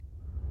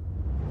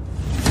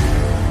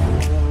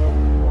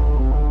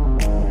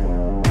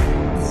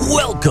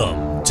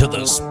Welcome to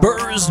the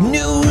Spurs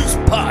News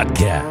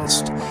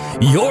Podcast,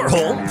 your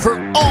home for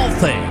all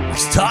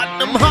things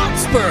Tottenham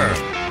Hotspur.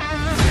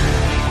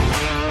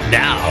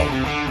 Now,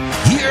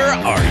 here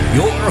are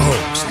your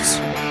hosts.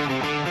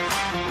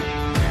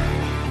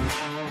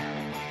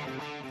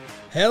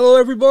 Hello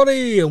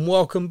everybody and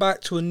welcome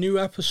back to a new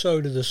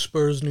episode of the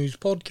Spurs News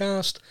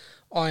Podcast.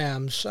 I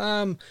am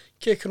Sam,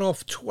 kicking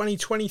off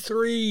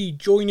 2023.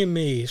 Joining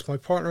me is my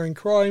partner in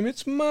crime,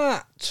 it's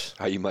Matt.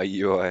 Hey mate,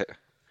 you alright?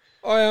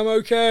 I am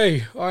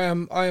okay. I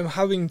am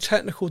having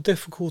technical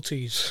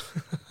difficulties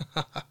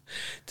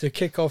to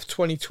kick off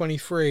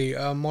 2023.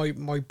 My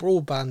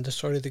broadband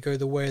decided to go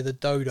the way of the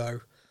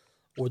dodo,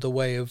 or the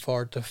way of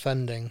our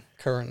defending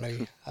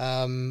currently.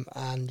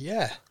 And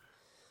yeah,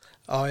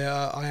 I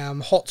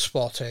am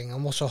hotspotting.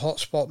 And what's a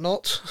hotspot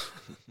not?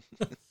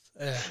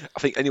 Yeah. I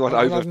think anyone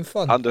I'm over having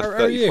fun. under How are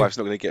 35 you? is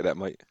not going to get that,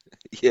 mate.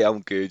 Yeah,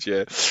 I'm good.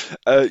 Yeah,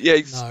 No.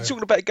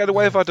 talking about going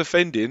away of our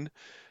defending.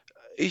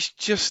 It's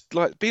just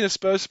like being a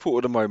Spurs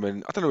supporter at the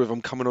moment. I don't know if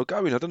I'm coming or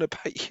going. I don't know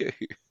about you.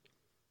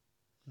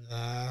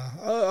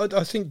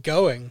 I think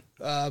going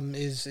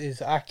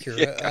is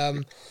accurate. Yeah.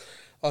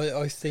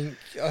 I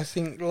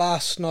think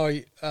last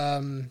night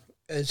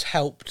has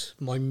helped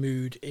my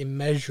mood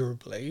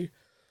immeasurably,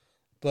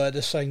 but at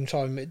the same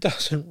time it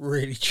doesn't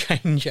really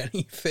change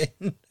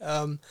anything.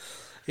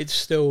 It's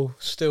still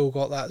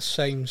got that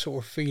same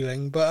sort of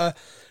feeling. But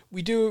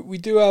we do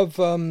have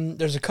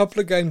there's a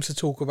couple of games to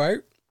talk about.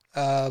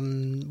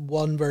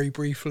 One very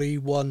briefly,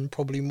 one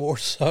probably more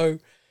so.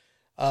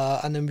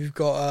 And then we've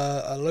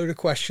got a load of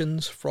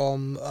questions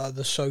from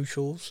the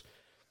socials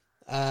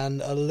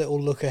and a little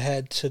look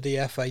ahead to the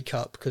FA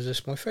Cup, because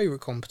it's my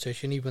favourite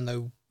competition, even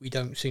though we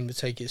don't seem to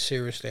take it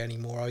seriously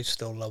anymore. I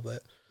still love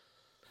it.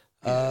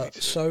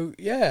 So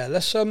yeah,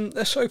 let's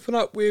open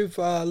up with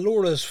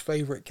Laura's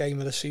favourite game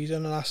of the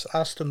season, and that's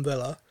Aston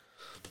Villa.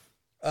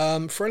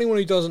 For anyone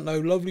who doesn't know,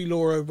 lovely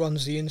Laura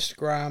runs the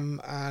Instagram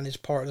and is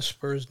part of the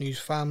Spurs News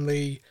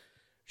family.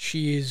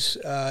 She is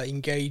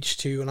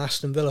engaged to an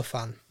Aston Villa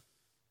fan.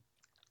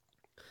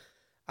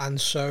 And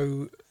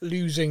so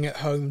losing at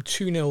home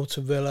 2-0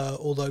 to Villa,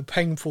 although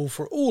painful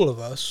for all of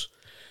us,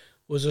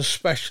 was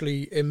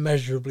especially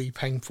immeasurably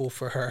painful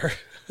for her.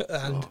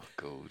 And Oh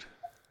God.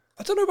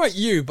 I don't know about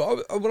you,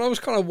 but when I was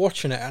kind of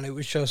watching it and it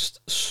was just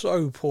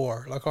so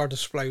poor, like our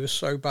display was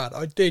so bad,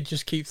 I did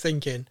just keep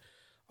thinking,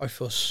 I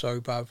feel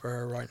so bad for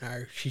her right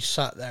now. She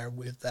sat there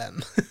with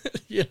them,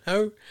 you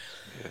know?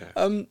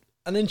 Yeah.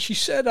 And then she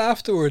said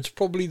afterwards,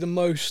 probably the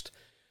most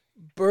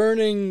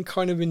burning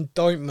kind of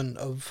indictment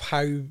of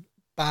how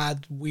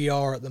bad we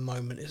are at the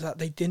moment is that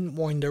they didn't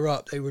wind her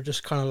up. They were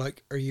just kind of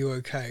like, are you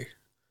okay?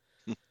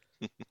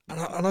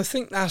 and I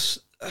think that's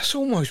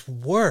almost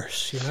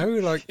worse, you know?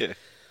 Like, Yeah.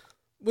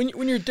 when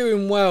you're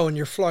doing well and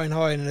you're flying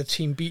high and a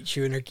team beats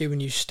you and they're giving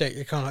you stick,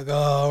 you're kind of like,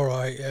 oh, all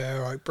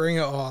right, bring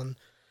it on.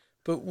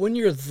 But when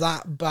you're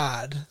that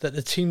bad that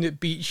the team that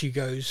beats you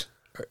goes,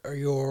 are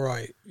you all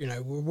right? You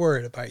know, we're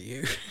worried about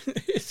you.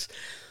 It's,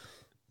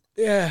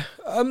 yeah.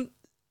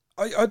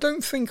 I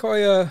don't think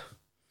I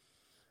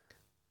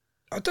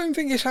don't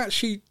think it's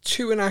actually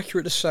too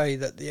inaccurate to say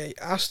that the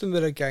Aston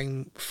Villa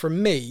game, for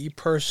me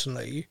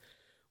personally,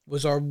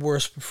 was our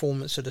worst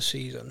performance of the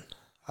season.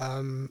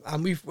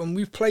 And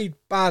we've played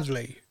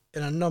badly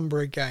in a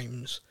number of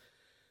games,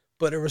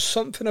 but there was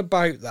something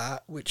about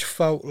that which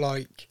felt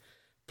like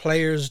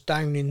players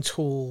down in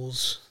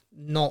tools,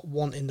 not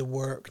wanting to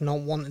work, not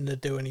wanting to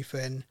do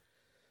anything.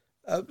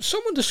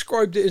 Someone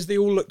described it as they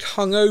all looked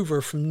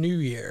hungover from New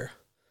Year,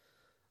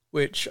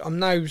 which I'm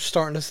now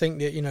starting to think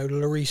that, you know,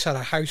 Lloris had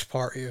a house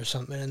party or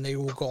something and they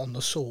all got on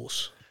the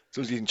sauce. As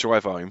long as you didn't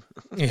drive home.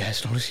 Yeah,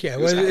 it's not. Yeah, It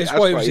was well, a- it's that's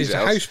why it why was his his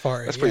house. house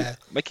party. That's pretty, Yeah,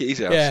 make it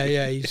easy.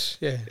 House.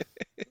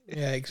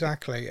 yeah,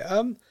 exactly.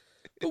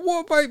 But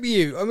what about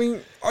you? I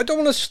mean, I don't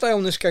want to stay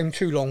on this game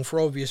too long for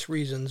obvious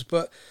reasons,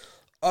 but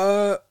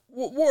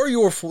what are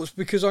your thoughts?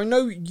 Because I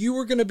know you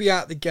were going to be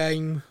at the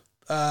game,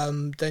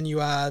 then you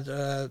had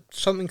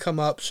something come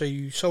up, so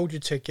you sold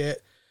your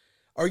ticket.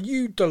 Are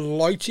you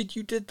delighted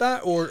you did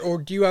that, or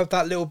do you have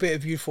that little bit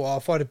of you thought, oh,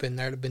 if I'd have been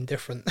there, it'd have been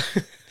different?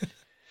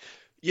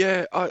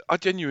 Yeah, I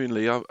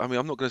genuinely, I mean,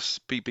 I'm not going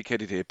to be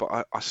big-headed here,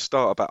 but I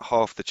start about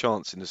half the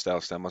chance in the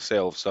South Stand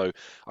myself. So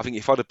I think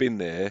if I'd have been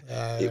there,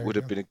 it would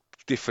have been a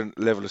different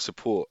level of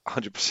support,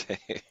 100%.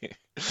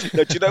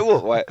 No, do you know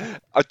what? Right?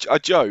 I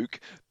joke,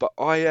 but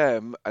I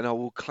am, and I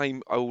will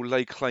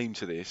lay claim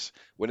to this.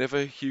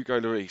 Whenever Hugo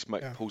Lloris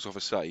pulls off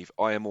a save,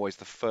 I am always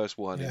the first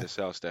one in the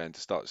South Stand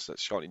to start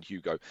shouting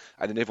Hugo,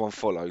 and then everyone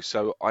follows.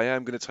 So I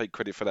am going to take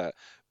credit for that.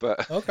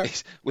 But Okay.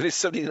 when there's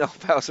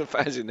 17,500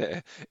 fans in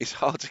there, it's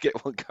hard to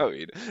get one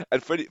going.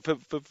 And for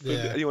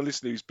anyone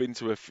listening who's been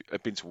to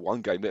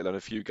one game, let alone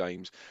a few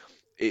games,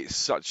 it's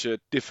such a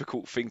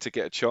difficult thing to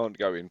get a chant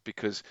going,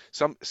 because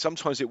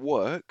sometimes it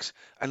works,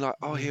 and like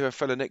I hear a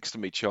fella next to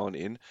me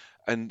chanting,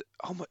 and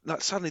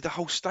like, suddenly the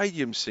whole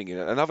stadium's singing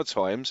it. And other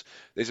times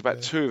there's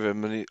about two of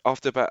them, and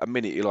after about a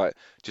minute you're like,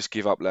 just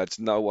give up, lads.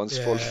 No one's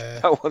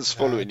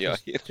following you.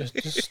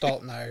 Just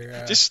stop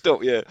now. Just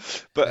stop, yeah.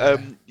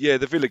 But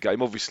the Villa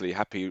game, obviously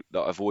happy that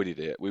I avoided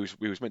it. We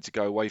was meant to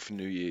go away for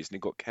New Year's, and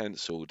it got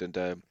cancelled,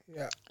 and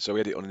so we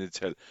had it on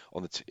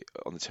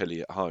the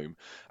telly at home,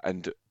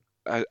 and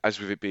as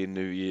with it being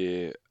New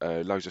Year,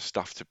 loads of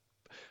stuff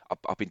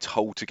I've been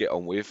told to get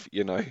on with,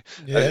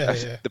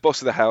 the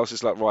boss of the house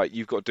is like, right,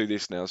 you've got to do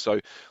this now. So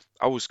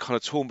I was kind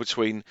of torn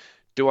between,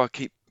 do I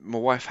keep my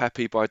wife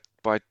happy by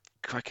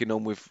cracking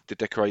on with the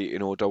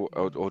decorating, or do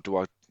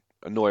I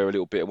annoy her a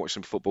little bit and watch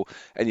some football?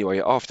 Anyway,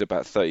 after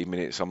about 30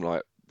 minutes, I'm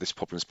like, this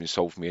problem's been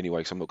solved for me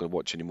anyway, so I'm not going to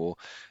watch anymore.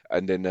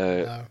 And then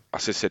I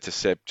said to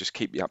Seb, just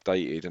keep me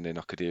updated, and then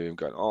I could hear him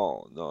going,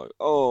 oh no.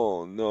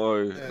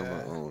 And I'm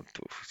like, oh,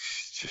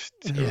 it's just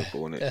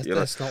terrible, isn't it?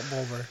 That's not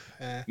bother.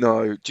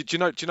 No, do you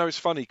know it's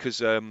funny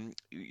because you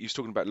was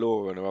talking about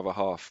Laura and her other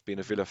half being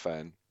a Villa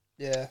fan.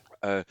 Yeah.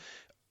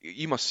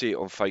 You must see it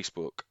on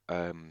Facebook.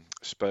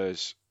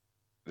 Spurs,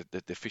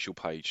 the official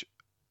page,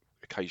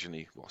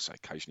 occasionally, I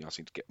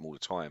seem to get them all the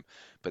time,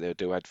 but they'll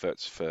do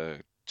adverts for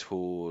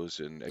tours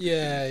and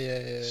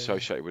everything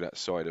associated with that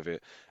side of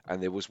it.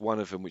 And there was one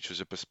of them which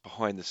was a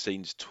behind the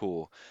scenes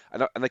tour,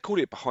 and they called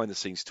it a behind the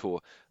scenes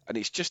tour, and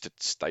it's just a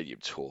stadium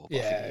tour, but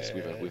I think it's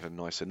with a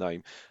nicer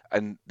name.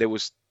 And there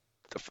was,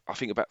 I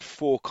think, about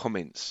 4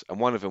 comments, and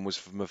one of them was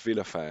from a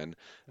Villa fan,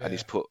 and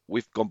he's put,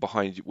 we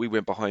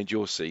went behind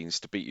your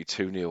scenes to beat you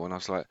 2-0, and I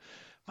was like,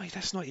 mate,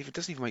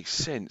 doesn't even make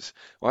sense,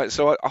 right?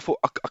 So I thought,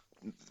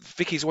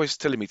 Vicky's always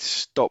telling me to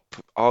stop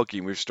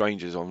arguing with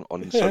strangers on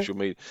social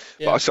media,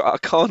 but I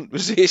can't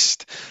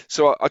resist.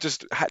 So I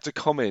just had to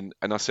comment,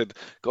 and I said,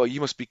 God, you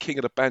must be king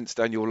of the bants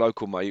down your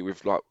local, mate,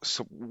 with like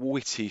some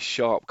witty,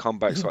 sharp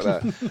comebacks like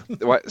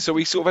that. Right? So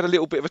we sort of had a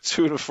little bit of a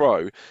to and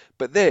fro,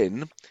 but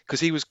then,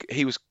 because he was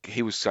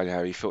saying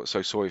how he felt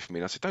so sorry for me,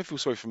 and I said, don't feel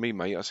sorry for me,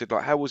 mate. I said,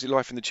 like, how was it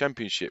life in the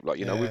Championship? Like,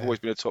 we've always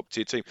been a top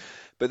tier team.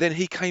 But then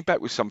he came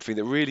back with something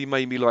that really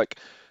made me like,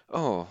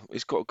 oh,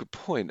 he's got a good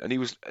point. And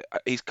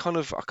he's kind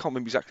of, I can't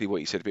remember exactly what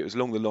he said, but it was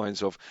along the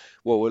lines of,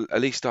 well,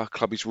 at least our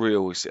club is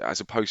real,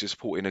 as opposed to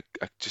supporting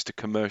just a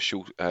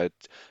commercial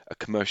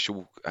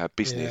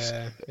business.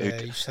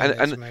 And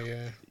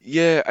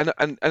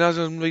as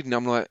I'm reading,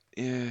 I'm like,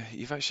 yeah,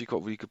 you've actually got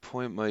a really good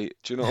point, mate.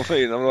 Do you know what I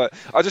mean? I'm like,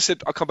 I just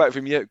said, I come back with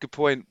him, yeah, good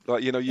point.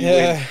 Like, you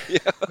win.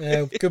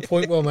 Yeah, good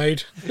point, well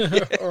made.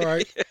 All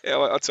right. Yeah,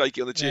 I'll take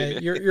it on the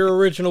chin. Your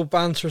original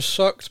banter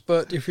sucked,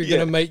 but if you're going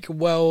to make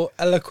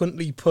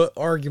eloquently put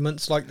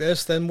arguments like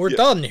this, then we're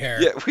done here.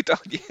 Yeah, we're done.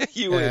 Yeah,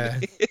 you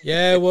win.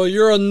 Yeah, well,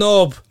 you're a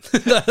knob.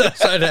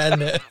 That's how to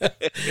end it.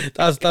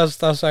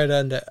 That's how to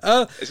end it.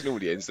 It's an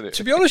audience, isn't it?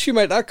 To be honest with you,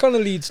 mate, that kind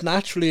of leads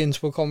naturally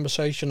into a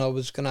conversation I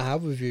was going to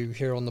have with you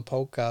here on the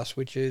podcast,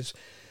 which is,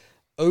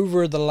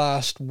 over the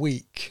last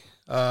week,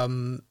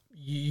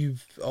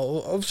 you've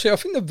obviously, I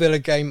think the Villa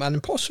game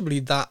and possibly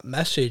that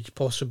message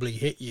possibly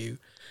hit you.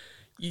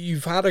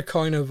 You've had a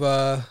kind of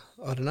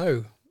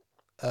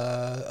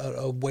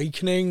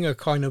awakening, a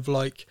kind of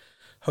like,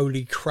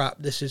 holy crap,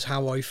 this is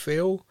how I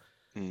feel.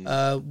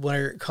 When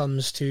it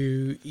comes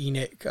to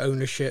ENIC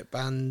ownership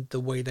and the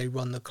way they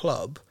run the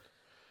club.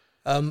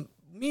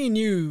 Me and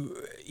you,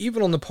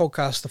 even on the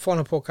podcast, the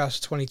final podcast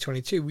of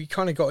 2022, we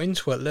kind of got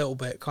into it a little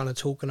bit, kind of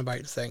talking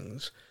about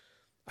things.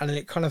 And then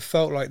it kind of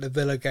felt like the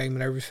Villa game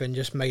and everything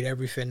just made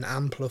everything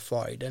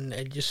amplified. And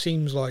it just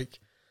seems like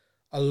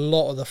a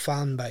lot of the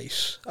fan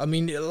base. I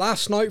mean,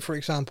 last night, for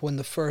example, in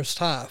the first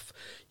half,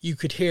 you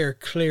could hear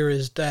clear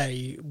as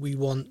day, we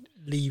want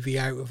Levy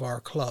out of our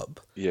club.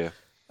 Yeah.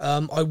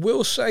 I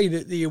will say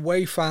that the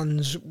away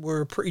fans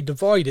were pretty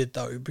divided,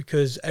 though,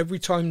 because every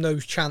time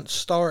those chants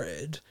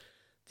started,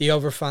 the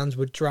other fans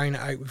would drown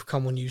it out with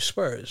 "Come on, you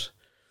Spurs."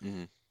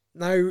 Mm-hmm.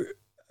 Now,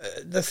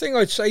 the thing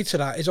I'd say to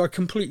that is I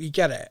completely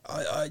get it.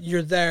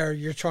 You're there,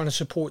 you're trying to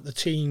support the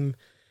team.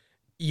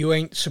 You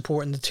ain't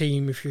supporting the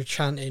team if you're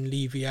chanting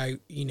Levy out,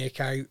 ENIC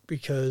out,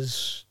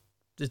 because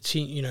the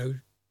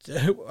team,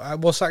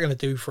 what's that going to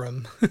do for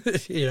him?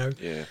 Yeah.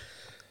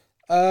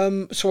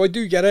 So I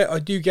do get it. I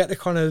do get the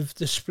kind of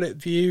the split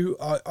view.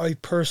 I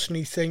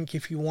personally think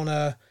if you want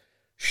to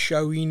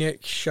show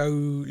ENIC, show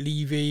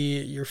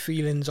Levy your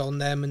feelings on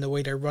them and the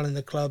way they're running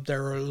the club,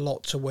 there are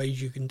lots of ways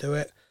you can do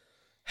it.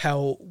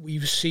 Hell,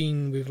 we've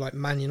seen with like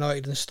Man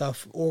United and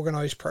stuff,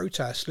 organised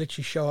protests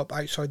literally show up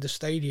outside the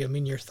stadium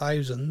in your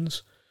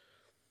thousands.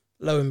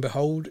 Lo and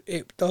behold,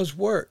 it does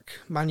work.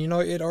 Man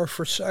United are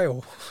for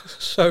sale.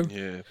 So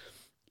yeah.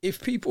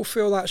 If people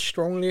feel that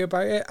strongly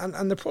about it,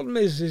 and the problem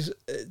is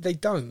they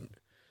don't.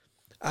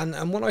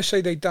 And when I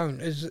say they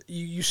don't, is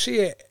you see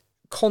it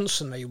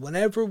constantly.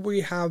 Whenever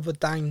we have a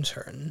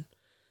downturn,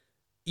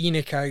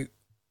 ENIC out,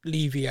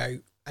 Levy out,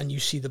 and you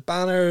see the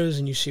banners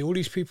and you see all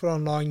these people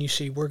online, you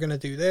see we're going to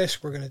do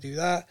this, we're going to do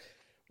that,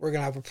 we're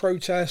going to have a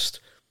protest,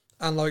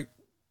 and like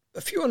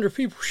a few hundred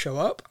people show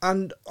up,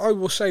 and I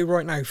will say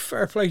right now,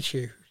 fair play to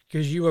you,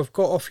 because you have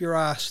got off your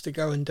ass to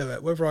go and do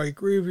it. Whether I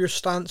agree with your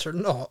stance or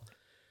not,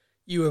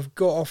 you have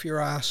got off your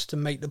ass to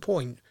make the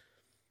point.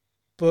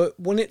 But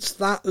when it's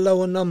that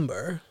low a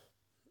number,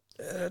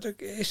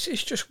 it's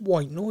just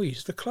white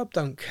noise. The club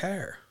don't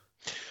care.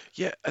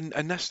 Yeah,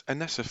 and that's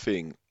the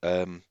thing.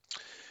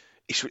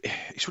 It's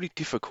really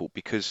difficult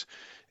because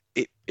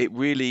it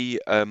really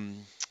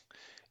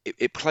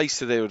it plays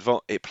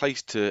to it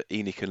plays to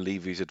ENIC and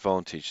Levy's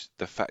advantage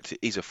the fact it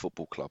is a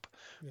football club.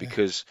 Yeah.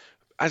 Because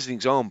as an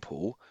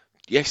example,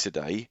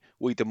 yesterday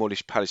we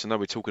demolished Palace. I know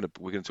we're going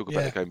to talk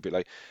about the game a bit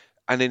later.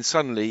 And then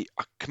suddenly,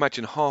 I can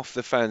imagine half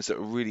the fans that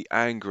are really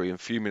angry and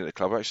fuming at the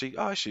club are actually,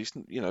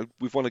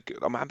 we've won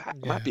I'm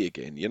happy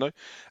again,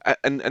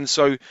 and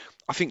so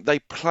I think they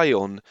play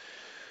on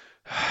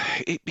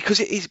it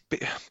because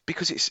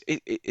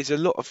it's a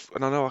lot of,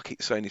 and I know I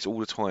keep saying this all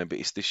the time, but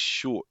it's this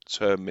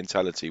short-term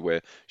mentality,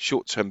 where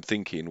short-term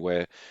thinking,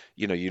 where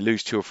you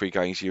lose 2 or 3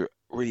 games, you're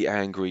really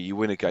angry, you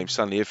win a game,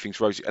 suddenly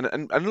everything's rosy,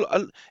 and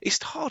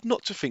it's hard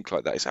not to think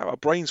like that. It's how our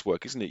brains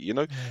work, isn't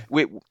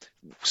it?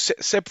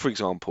 Seb, for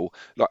example,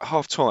 like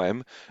half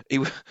time, he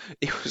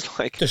was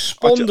like,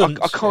 despondent.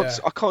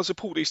 I can't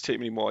support this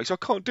team anymore. He said,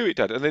 I can't do it,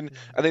 Dad. And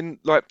then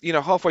like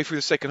halfway through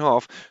the second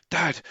half,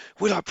 Dad,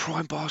 we're like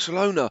prime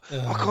Barcelona.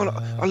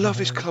 I love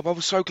this club. I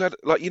was so glad,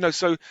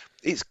 so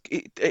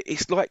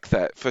it's like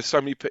that for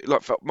so many people,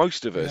 like for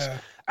most of us.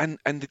 And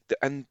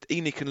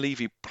ENIC and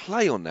Levy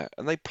play on that,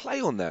 and they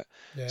play on that.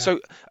 Yeah. So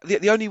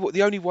the only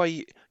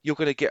way you're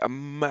going to get a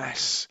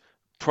mass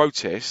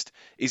protest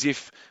is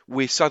if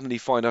we suddenly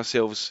find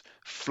ourselves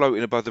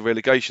floating above the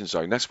relegation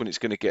zone. That's when it's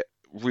going to get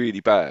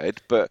really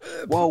bad. But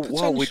while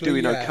we're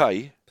doing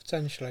okay,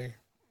 potentially,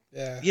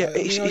 yeah.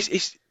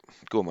 It's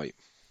go on, mate.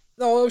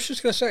 No, I was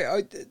just going to say,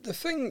 the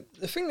thing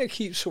that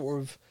keeps sort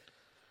of,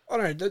 I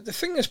don't know, the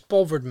thing that's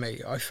bothered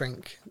me, I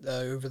think,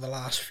 over the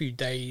last few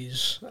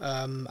days,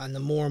 and the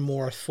more and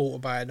more I've thought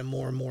about it, the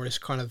more and more it's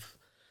kind of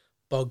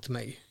bugged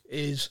me,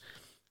 is,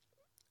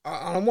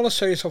 I want to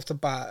say this off the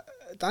bat,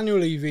 Daniel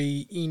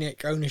Levy,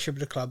 ENIC, ownership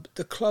of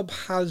the club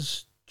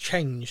has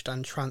changed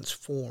and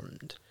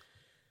transformed.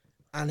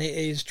 And it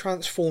is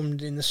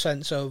transformed in the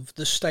sense of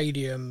the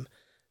stadium,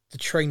 the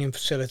training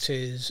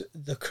facilities,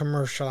 the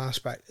commercial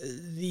aspect.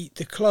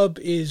 The club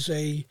is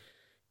a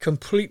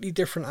completely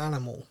different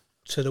animal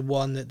to the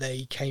one that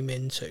they came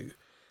into.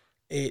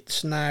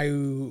 It's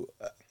now,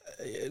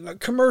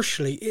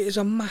 commercially, it is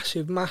a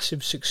massive,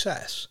 massive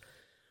success,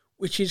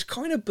 which is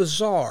kind of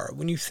bizarre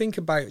when you think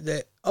about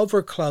that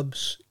other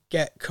clubs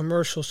get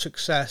commercial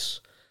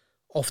success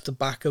off the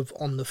back of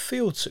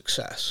on-the-field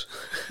success.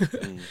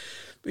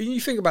 But you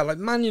think about, like,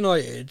 Man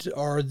United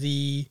are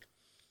the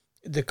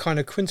kind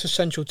of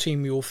quintessential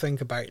team you all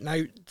think about.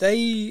 Now,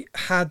 they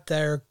had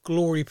their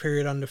glory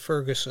period under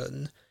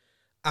Ferguson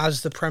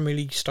as the Premier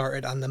League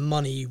started and the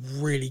money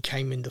really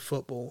came into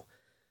football.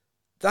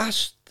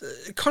 That's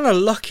kind of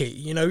lucky,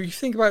 You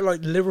think about,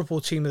 like, the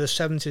Liverpool team of the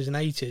 70s and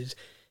 80s.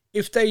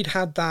 If they'd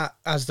had that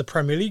as the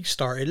Premier League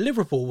started,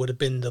 Liverpool would have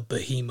been the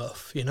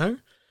behemoth,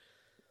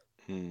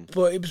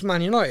 But it was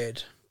Man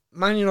United.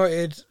 Man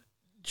United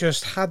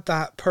just had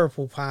that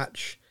purple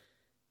patch.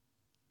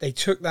 They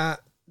took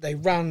that, they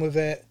ran with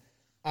it,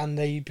 and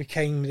they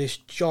became this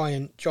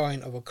giant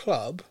of a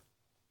club.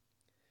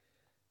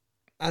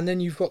 And then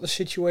you've got the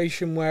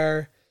situation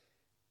where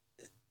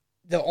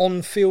the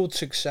on-field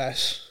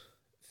success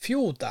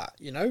fueled that,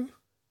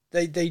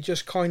 They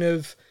just kind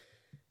of,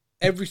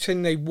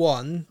 everything they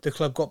won, the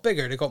club got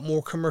bigger. They got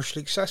more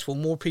commercially successful.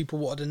 More people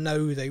wanted to know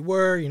who they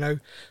were,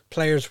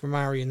 Players were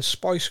marrying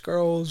Spice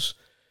Girls,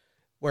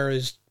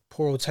 whereas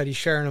poor old Teddy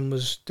Sheringham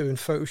was doing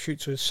photo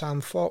shoots with Sam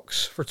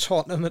Fox for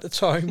Tottenham at the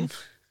time.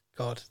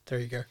 God, there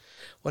you go.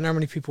 Wonder how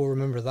many people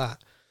remember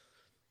that.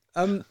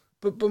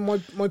 But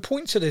my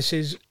point to this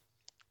is,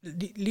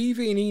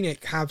 Levy and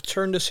ENIC have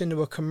turned us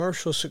into a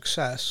commercial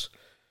success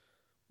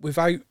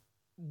without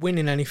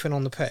winning anything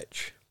on the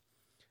pitch.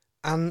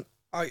 And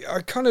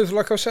I kind of,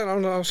 like I said, I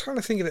was kind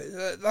of thinking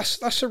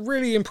that's a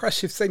really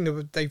impressive thing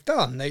that they've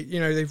done.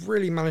 They've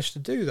really managed to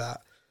do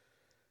that.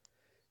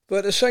 But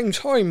at the same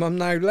time, I'm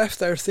now left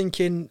there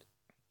thinking,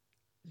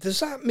 does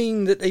that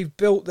mean that they've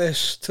built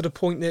this to the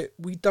point that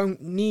we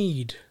don't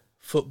need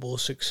football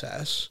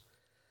success,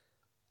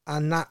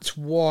 and that's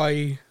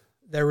why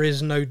there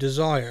is no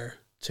desire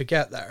to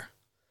get there?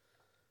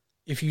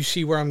 If you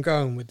see where I'm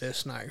going with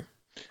this now.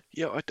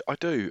 Yeah, I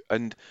do,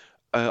 and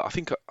I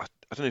think I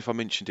don't know if I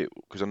mentioned it,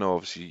 because I know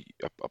obviously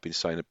I've been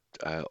saying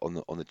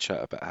on the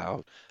chat about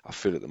how I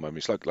feel at the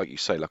moment. It's like you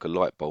say, like a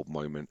light bulb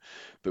moment,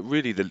 but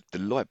really the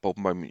light bulb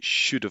moment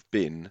should have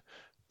been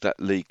that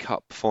League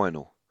Cup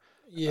final.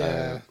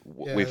 Yeah, that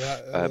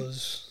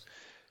was.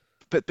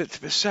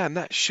 But Sam,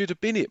 that should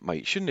have been it,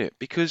 mate, shouldn't it?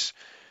 Because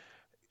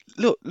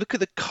look at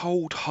the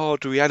cold,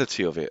 hard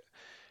reality of it.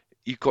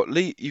 You've got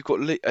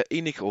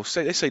ENIC, or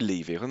let's say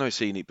Levy. I know it's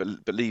ENIC,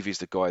 but Levy's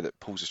the guy that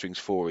pulls the strings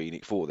for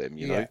ENIC for them,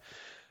 you know.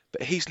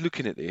 But he's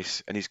looking at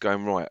this and he's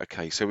going, right,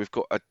 okay, so we've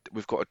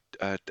got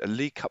a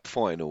League Cup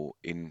final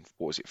in,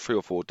 3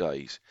 or 4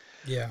 days.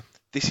 Yeah.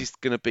 This is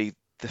going to be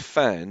the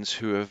fans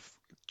who have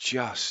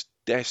just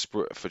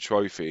desperate for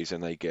trophies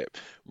and they get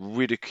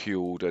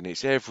ridiculed, and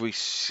it's every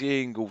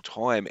single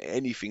time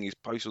anything is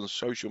posted on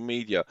social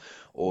media,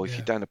 or if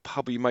you're down a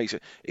pub with your mates,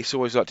 it's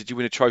always like, did you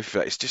win a trophy for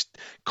that? It's just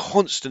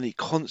constantly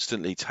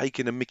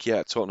taking a mickey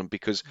out of Tottenham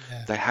because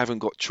they haven't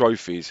got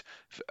trophies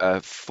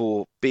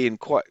for being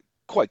quite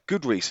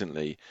good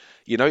recently.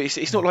 You know,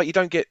 it's not like you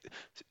don't get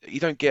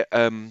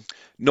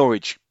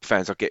Norwich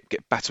fans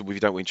get battered with you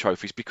don't win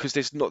trophies, because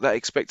there's not that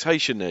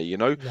expectation there, you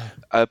know.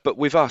 But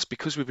with us,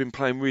 because we've been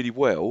playing really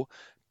well,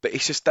 but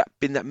it's just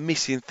been that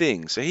missing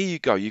thing. So here you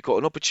go, you've got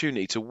an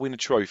opportunity to win a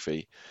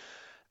trophy.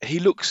 He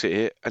looks at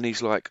it and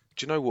he's like,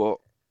 do you know what?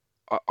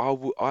 I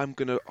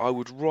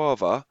would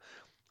rather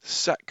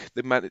sack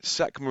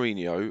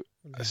Mourinho,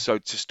 so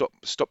to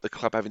stop the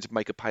club having to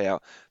make a payout,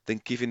 than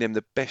giving them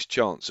the best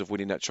chance of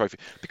winning that trophy.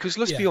 Because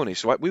let's be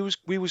honest, right?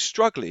 We was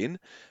struggling,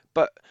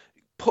 but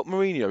put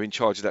Mourinho in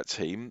charge of that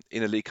team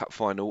in a League Cup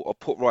final, or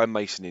put Ryan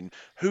Mason in.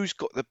 Who's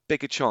got the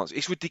bigger chance?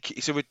 It's ridiculous.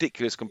 It's a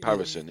ridiculous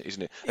comparison,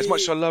 isn't it? As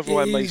much as I love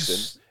Ryan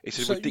Mason,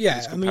 it's a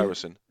ridiculous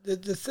comparison.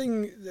 The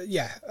thing,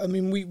 I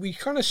mean, we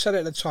kind of said it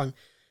at the time.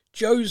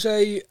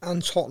 Jose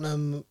and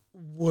Tottenham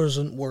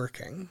wasn't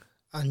working,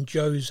 and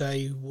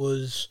Jose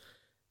was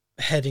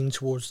heading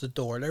towards the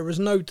door. There was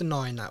no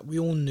denying that. We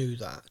all knew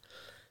that.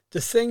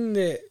 The thing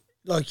that,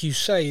 like you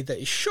say,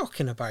 that is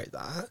shocking about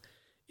that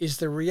is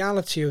the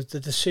reality of the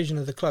decision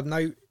of the club.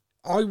 Now,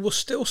 I will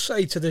still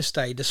say to this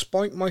day,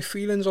 despite my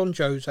feelings on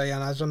Jose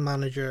and as a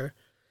manager,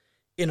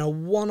 in a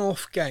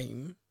one-off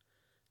game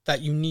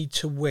that you need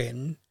to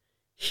win,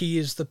 he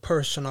is the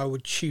person I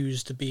would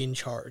choose to be in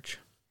charge.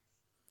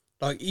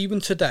 Like, even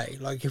today,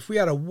 like, if we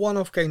had a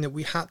one-off game that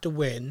we had to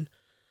win,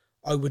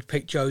 I would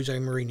pick Jose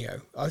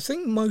Mourinho. I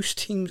think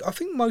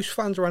most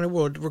fans around the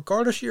world,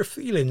 regardless of your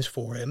feelings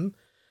for him,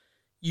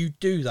 you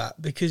do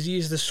that, because he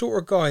is the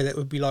sort of guy that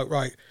would be like,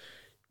 right,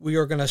 we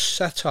are going to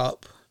set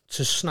up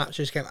to snatch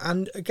this game.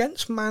 And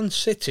against Man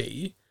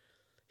City,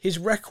 his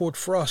record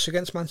for us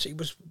against Man City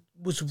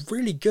was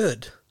really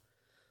good.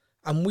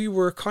 And we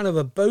were kind of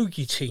a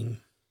bogey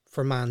team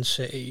for Man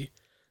City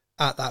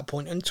at that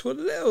point, and to a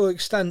little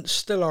extent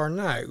still are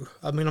now.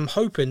 I mean, I'm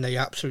hoping they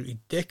absolutely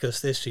dick us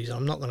this season,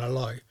 I'm not going to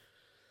lie.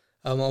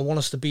 I want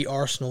us to beat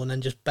Arsenal and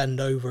then just bend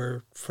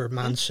over for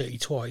Man City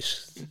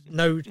twice.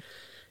 No,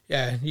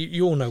 yeah,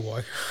 you all know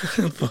why.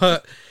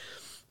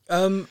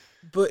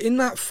 But in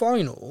that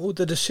final,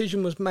 the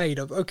decision was made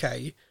of,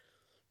 okay,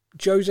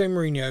 Jose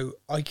Mourinho,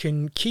 I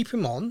can keep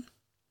him on.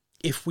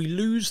 If we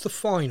lose the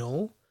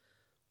final,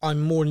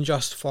 I'm more than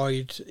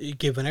justified,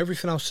 given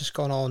everything else that's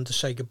gone on, to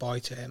say goodbye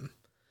to him.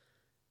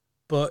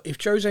 But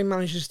if Jose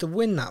manages to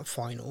win that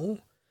final,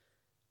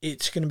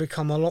 it's going to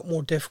become a lot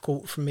more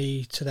difficult for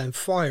me to then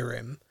fire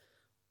him,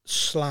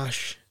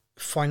 /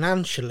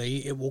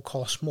 financially it will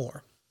cost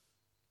more.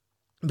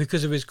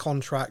 Because of his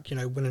contract, you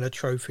know, winning a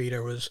trophy,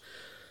 there was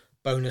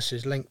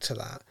bonuses linked to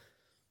that.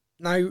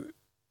 Now,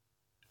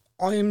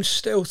 I am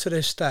still to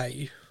this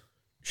day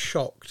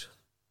shocked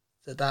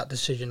that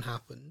decision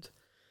happened.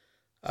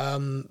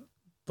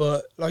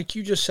 But like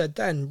you just said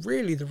then,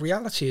 really the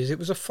reality is it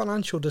was a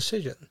financial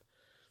decision.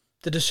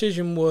 The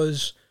decision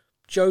was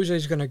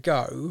Jose's going to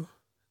go,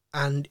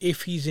 and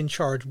if he's in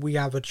charge, we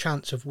have a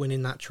chance of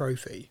winning that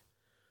trophy.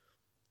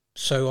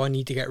 So I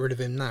need to get rid of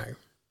him now.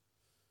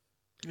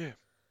 Yeah.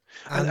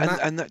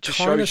 And that just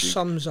shows you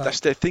sums up,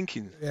 that's their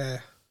thinking. Yeah.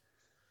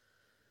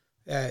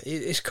 Yeah,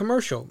 it's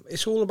commercial.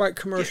 It's all about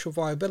commercial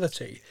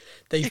viability.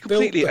 They've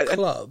built the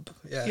club.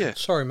 Yeah.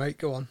 Sorry, mate,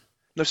 go on.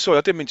 No, sorry,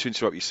 I didn't mean to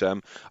interrupt you,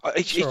 Sam.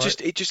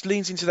 It just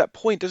leans into that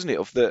point, doesn't it?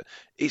 Of that,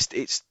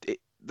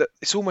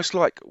 it's almost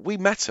like we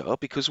matter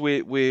because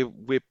we're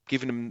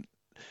giving them,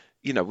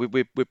 you know,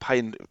 we're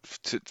paying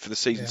for the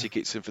season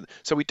tickets, and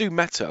so we do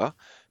matter.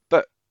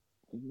 But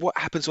what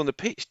happens on the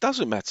pitch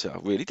doesn't matter,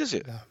 really, does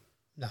it?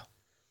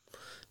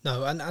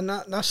 No, and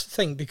that's the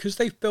thing, because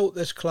they've built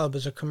this club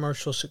as a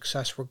commercial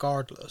success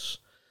regardless.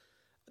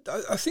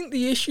 I think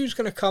the issue is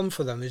going to come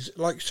for them is,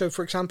 like, so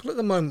for example, at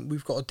the moment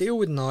we've got a deal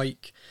with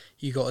Nike,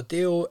 you got a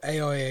deal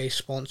AIA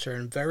sponsor,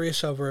 and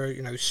various other,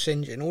 you know,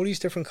 Singe, and all these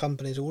different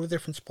companies, all the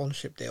different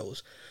sponsorship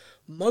deals.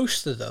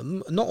 Most of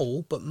them, not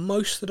all, but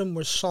most of them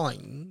were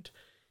signed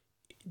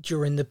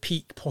during the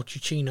peak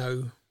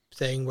Pochettino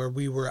thing, where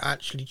we were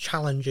actually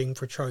challenging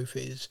for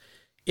trophies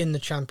in the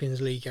Champions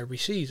League every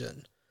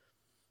season.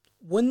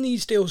 When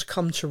these deals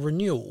come to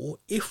renewal,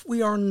 if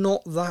we are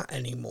not that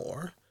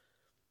anymore,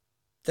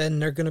 then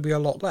they're going to be a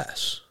lot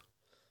less.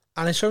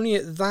 And it's only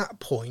at that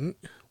point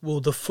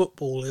will the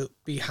football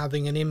be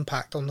having an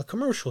impact on the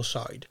commercial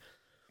side.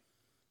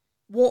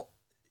 What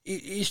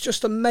is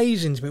just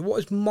amazing to me, what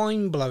is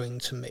mind-blowing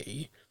to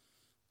me,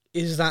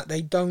 is that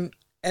they don't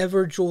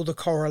ever draw the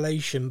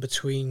correlation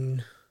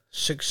between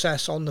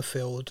success on the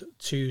field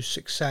to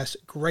success,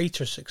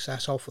 greater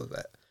success off of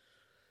it.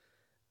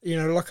 You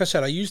know, like I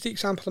said, I used the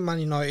example of Man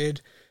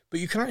United,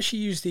 but you can actually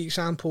use the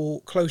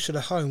example closer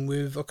to home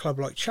with a club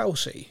like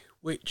Chelsea,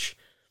 which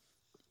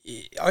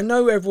I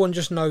know everyone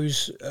just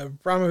knows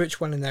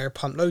Abramovich went in there,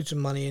 pumped loads of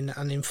money in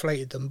and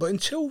inflated them. But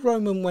until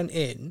Roman went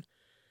in,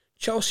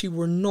 Chelsea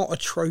were not a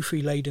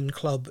trophy-laden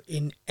club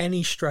in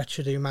any stretch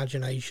of the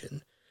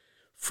imagination.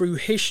 Through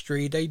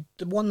history, they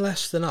won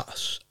less than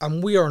us,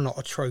 and we are not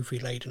a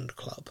trophy-laden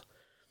club.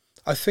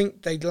 I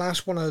think they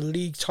last won a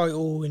league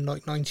title in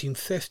like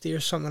 1950 or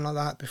something like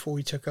that before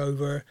we took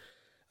over.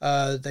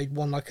 They'd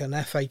won like an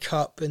FA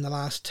Cup in the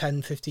last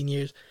 10, 15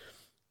 years.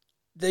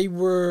 They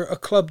were a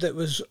club that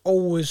was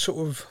always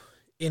sort of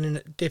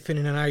dipping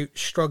in and out,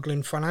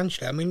 struggling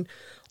financially. I mean,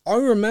 I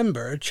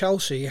remember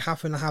Chelsea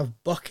having to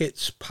have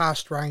buckets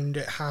passed round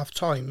at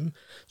half-time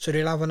so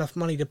they'd have enough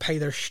money to pay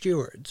their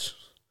stewards.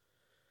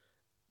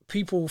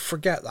 People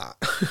forget that.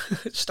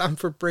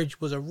 Stamford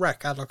Bridge was a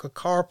wreck, had like a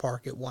car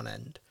park at one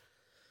end.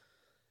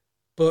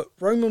 But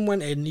Roman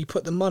went in, he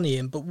put the money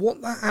in, but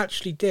what that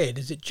actually did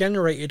is it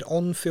generated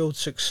on-field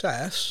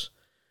success,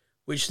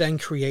 which then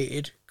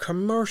created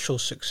commercial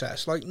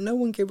success. Like, no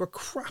one gave a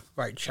crap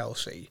about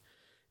Chelsea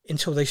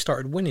until they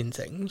started winning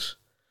things.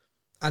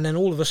 And then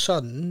all of a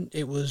sudden,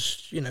 it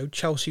was, you know,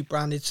 Chelsea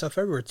branded stuff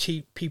everywhere.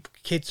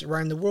 Kids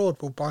around the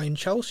world were buying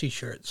Chelsea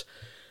shirts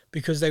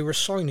because they were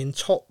signing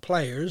top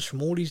players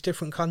from all these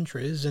different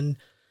countries, and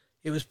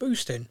it was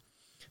boosting.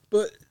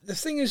 But the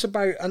thing is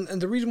about, and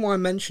the reason why I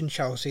mentioned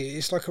Chelsea,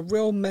 it's like a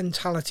real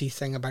mentality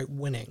thing about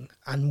winning,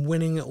 and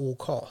winning at all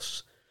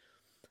costs.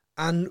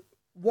 And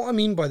what I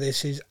mean by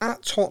this is,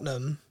 at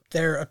Tottenham,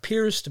 there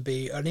appears to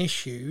be an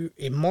issue,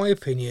 in my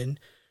opinion,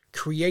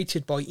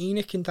 created by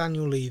ENIC and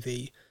Daniel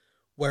Levy,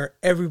 where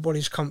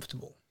everybody's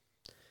comfortable.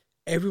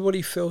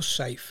 Everybody feels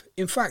safe.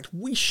 In fact,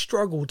 we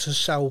struggle to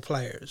sell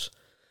players.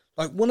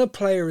 Like, when a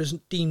player is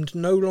deemed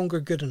no longer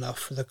good enough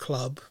for the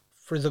club,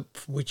 for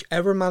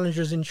whichever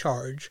manager's in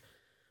charge,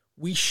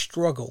 we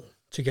struggle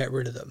to get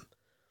rid of them.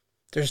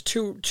 There's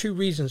two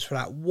reasons for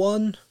that.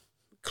 One,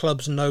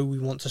 clubs know we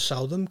want to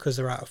sell them because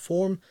they're out of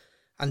form.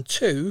 And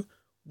two,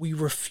 we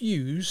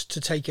refuse to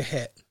take a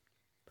hit.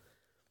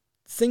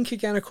 Think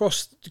again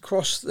across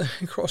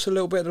a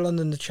little bit of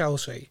London to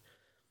Chelsea.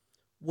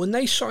 When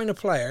they sign a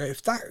player,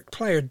 if that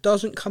player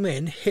doesn't come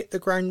in, hit the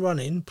ground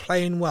running,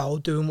 playing well,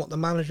 doing what the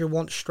manager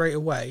wants straight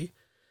away,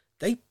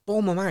 they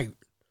bomb them out.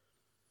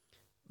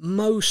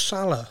 Mo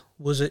Salah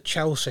was at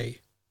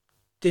Chelsea,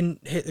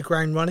 didn't hit the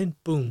ground running,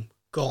 boom,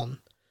 gone.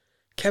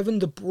 Kevin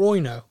De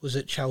Bruyne was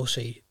at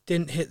Chelsea,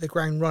 didn't hit the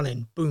ground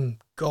running, boom,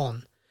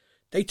 gone.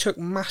 They took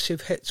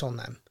massive hits on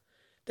them.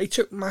 They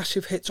took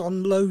massive hits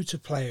on loads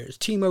of players.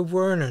 Timo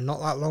Werner, not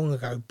that long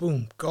ago,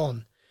 boom,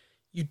 gone.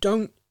 You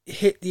don't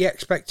hit the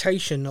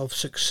expectation of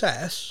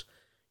success,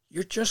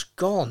 you're just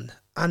gone.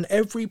 And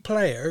every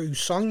player who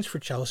signs for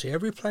Chelsea,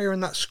 every player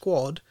in that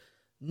squad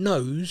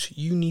knows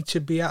you need to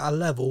be at a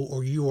level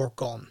or you are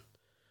gone.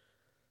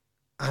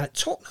 And at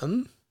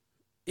Tottenham,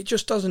 it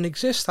just doesn't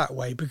exist that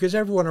way, because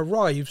everyone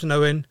arrives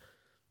knowing,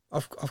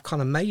 I've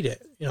kind of made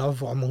it. You know,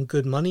 I'm on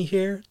good money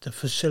here. The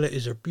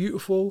facilities are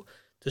beautiful.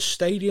 The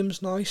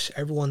stadium's nice.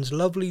 Everyone's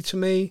lovely to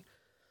me.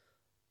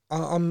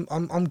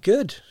 I'm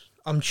good.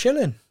 I'm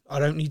chilling. I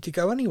don't need to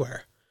go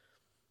anywhere.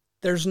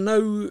 There's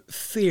no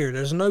fear.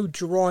 There's no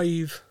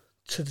drive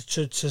to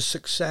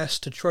success,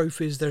 to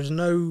trophies. There's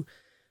no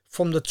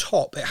from the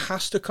top. It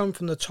has to come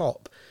from the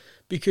top,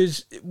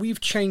 because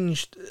we've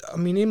changed. I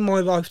mean, in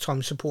my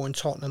lifetime supporting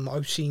Tottenham,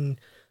 I've seen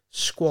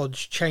squads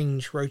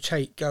change,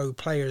 rotate, go,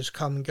 players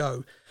come,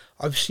 go.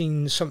 I've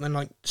seen something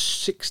like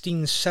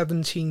 16,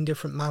 17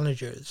 different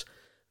managers,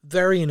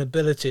 varying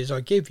abilities,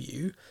 I give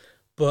you,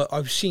 but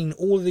I've seen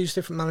all of these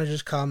different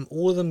managers come,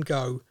 all of them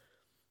go,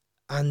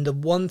 and the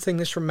one thing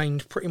that's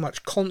remained pretty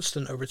much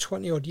constant over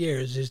 20 odd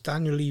years is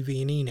Daniel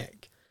Levy and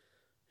ENIC,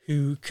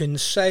 who can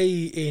say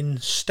in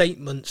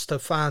statements to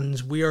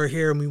fans, we are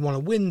here and we want to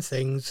win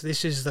things,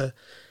 this is the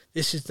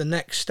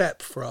next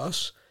step for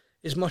us,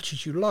 as much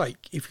as you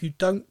like. If you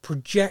don't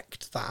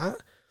project that,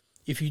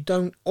 if you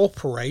don't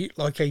operate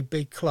like a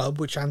big club,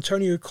 which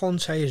Antonio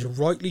Conte is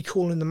rightly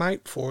calling them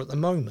out for at the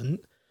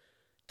moment,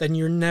 then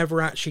you're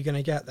never actually going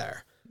to get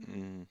there.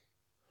 Mm.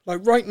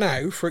 Like right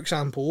now, for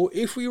example,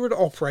 if we were to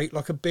operate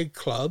like a big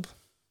club,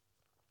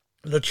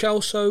 Lo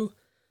Celso,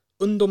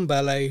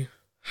 Ndombele,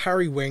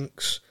 Harry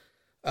Winks,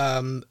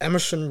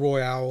 Emerson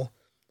Royale,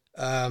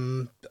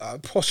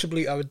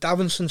 possibly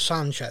Davinson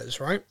Sanchez,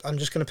 right? I'm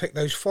just going to pick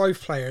those 5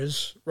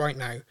 players right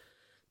now.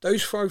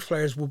 Those 5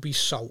 players will be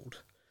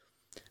sold.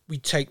 We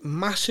take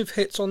massive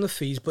hits on the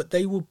fees, but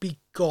they will be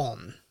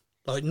gone.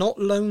 Like, not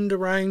loaned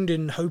around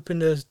and hoping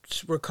to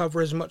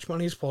recover as much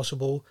money as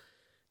possible.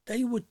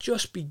 They would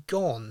just be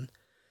gone.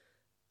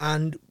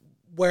 And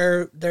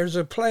where there's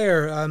a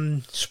player,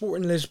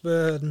 Sporting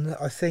Lisbon,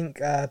 I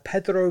think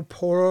Pedro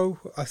Porro,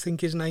 I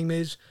think his name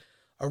is,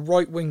 a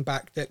right wing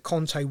back that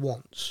Conte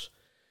wants.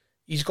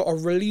 He's got a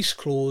release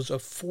clause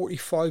of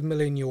 45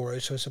 million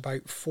euros, so it's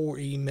about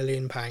 £40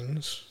 million,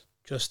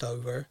 just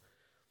over.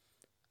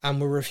 And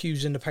we're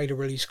refusing to pay the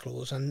release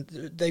clause. And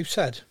they've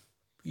said,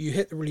 you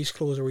hit the release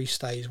clause or he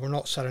stays. We're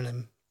not selling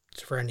him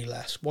for any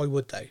less. Why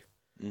would they?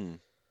 Mm.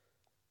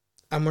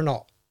 And we're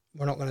not.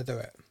 We're not going to do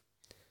it.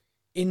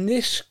 In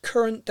this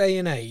current day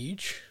and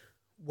age,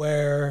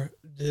 where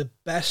the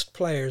best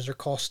players are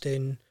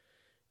costing,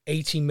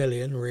 80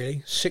 million,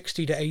 really,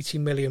 60 to 80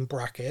 million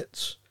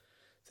brackets.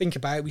 Think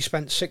about it, we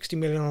spent 60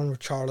 million on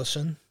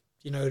Richarlison.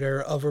 You know, there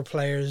are other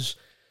players.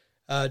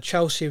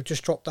 Chelsea have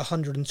just dropped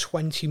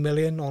 120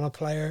 million on a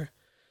player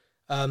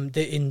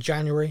in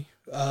January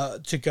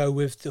to go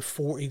with the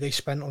 40 they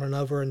spent on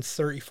another and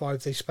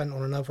 35 they spent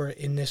on another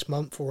in this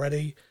month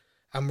already,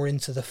 and we're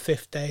into the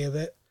 5th day of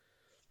it.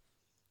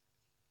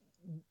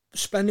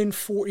 Spending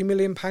 £40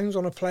 million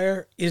on a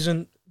player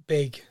isn't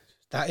big.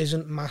 That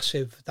isn't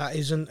massive. That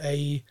isn't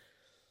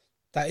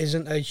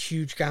a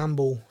huge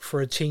gamble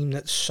for a team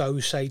that's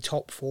say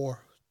top 4.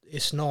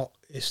 It's not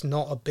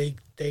a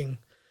big thing.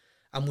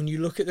 And when you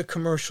look at the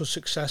commercial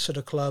success of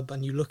the club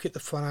and you look at the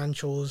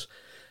financials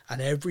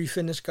and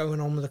everything that's going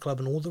on with the club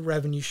and all the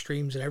revenue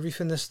streams and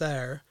everything that's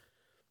there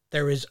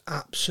is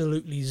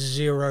absolutely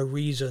zero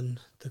reason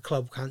the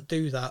club can't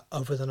do that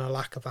other than a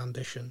lack of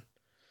ambition.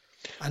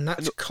 And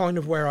that's kind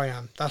of where I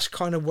am. That's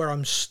kind of where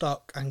I'm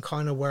stuck and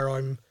kind of where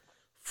I'm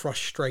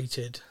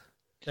frustrated.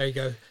 There you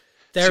go.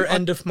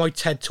 End of my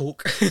TED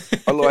talk.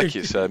 I like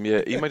it, Sam.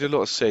 Yeah, you made a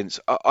lot of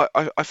sense.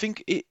 I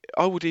think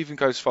I would even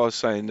go as far as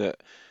saying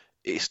that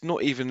it's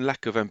not even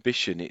lack of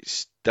ambition.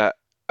 It's that,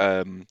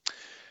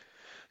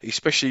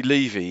 especially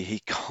Levy, he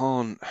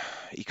can't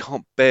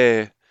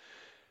bear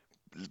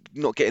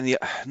not getting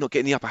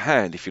the upper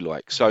hand, if you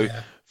like. So,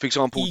 for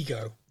example,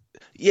 ego.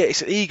 Yeah,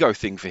 it's an ego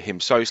thing for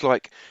him. So it's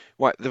like,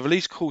 right, the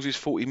release clause is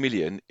 40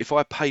 million. If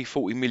I pay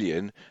 40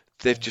 million,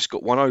 they've just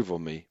got one over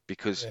on me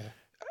because. Yeah.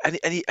 And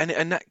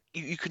that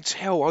you can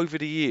tell over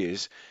the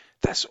years,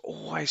 that's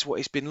always what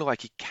it's been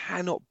like. He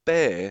cannot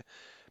bear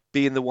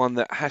being the one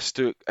that has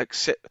to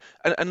accept.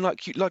 And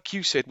like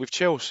you said with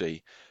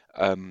Chelsea,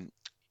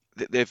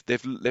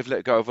 they've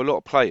let go of a lot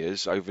of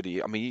players over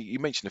the. I mean, you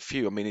mentioned a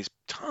few. I mean, there's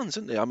tons,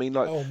 isn't there? I mean,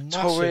 like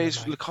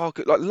Torres,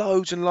 Lukaku, like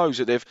loads and loads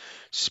that they've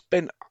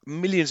spent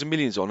millions and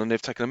millions on, and they've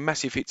taken a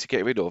massive hit to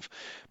get rid of.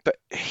 But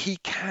he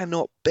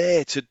cannot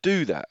bear to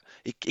do that.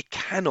 It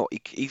cannot.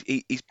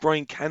 His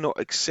brain cannot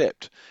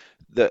accept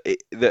that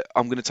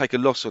I'm going to take a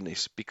loss on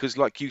this because,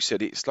 like you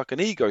said, it's like an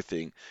ego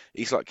thing.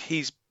 It's like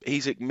he's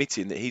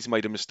admitting that he's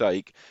made a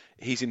mistake.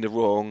 He's in the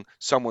wrong.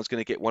 Someone's going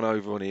to get one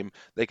over on him.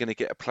 They're going to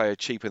get a player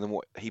cheaper than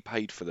what he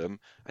paid for them,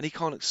 and he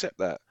can't accept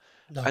that.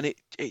 No. And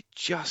it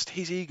just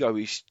his ego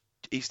is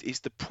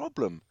the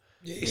problem.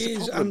 It's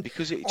the problem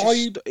because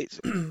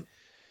it's.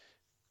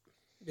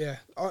 Yeah,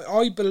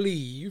 I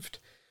believed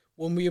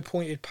when we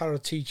appointed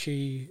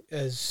Paratici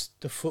as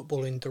the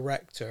footballing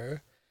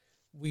director,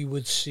 we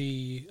would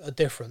see a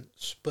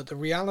difference. But the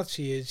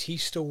reality is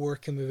he's still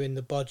working within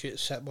the budget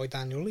set by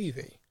Daniel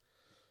Levy.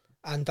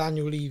 And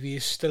Daniel Levy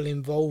is still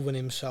involving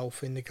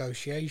himself in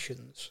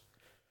negotiations.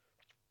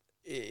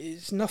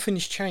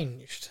 Nothing's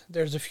changed.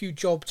 There's a few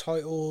job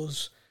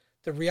titles.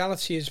 The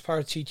reality is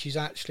Paratici's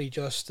actually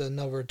just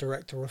another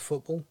director of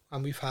football,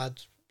 and we've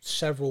had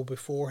several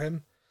before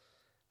him.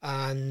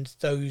 And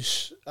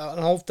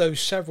of those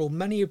several,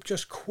 many have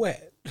just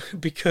quit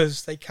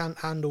because they can't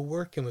handle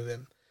working with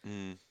him.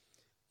 Mm.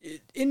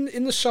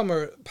 In the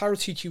summer,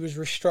 Paratici was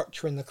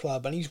restructuring the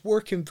club, and he's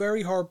working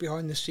very hard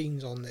behind the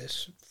scenes on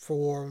this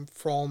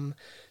from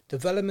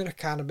development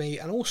academy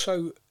and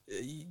also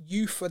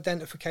youth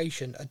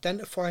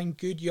identifying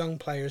good young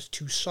players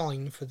to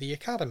sign for the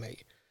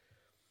academy.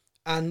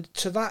 And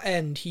to that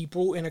end, he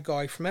brought in a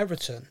guy from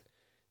Everton.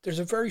 There's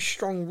a very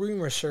strong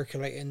rumour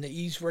circulating that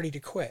he's ready to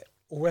quit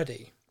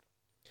already.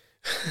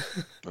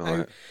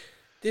 Now,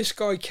 this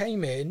guy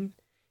came in,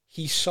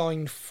 he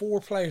signed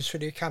 4 players for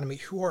the academy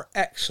who are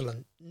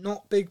excellent.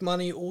 Not big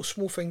money, all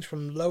small things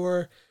from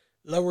lower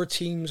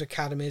teams,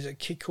 academies. A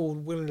kid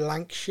called Will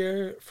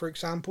Lancashire, for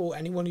example.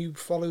 Anyone who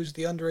follows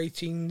the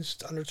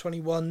under-18s,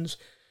 under-21s,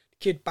 the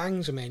kid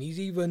bangs him in. He's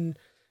even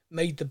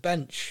made the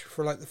bench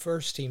for like the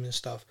first team and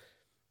stuff.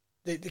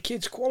 The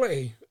kid's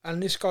quality.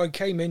 And this guy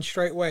came in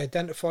straight away,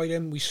 identified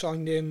him, we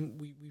signed him,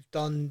 we've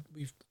done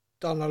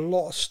a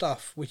lot of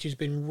stuff which has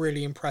been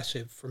really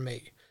impressive for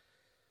me.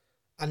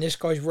 And this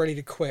guy's ready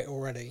to quit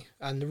already.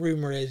 And the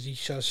rumour is he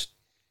just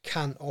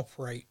can't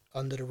operate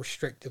under the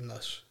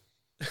restrictiveness.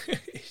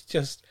 It's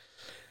just,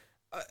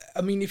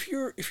 I mean, if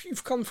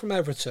you've come from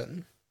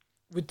Everton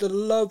with the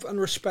love and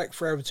respect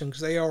for Everton,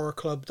 because they are a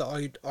club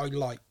that I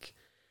like,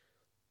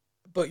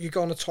 but you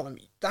go on to Tottenham,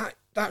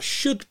 that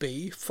should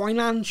be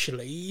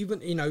financially,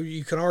 even, you know,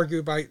 you can argue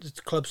about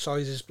the club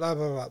sizes, blah,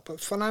 blah, blah, but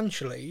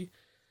financially,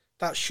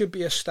 that should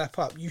be a step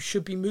up. You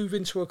should be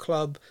moving to a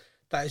club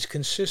that is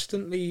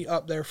consistently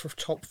up there for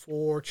top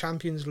 4,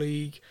 Champions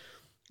League,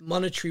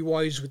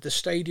 monetary-wise with the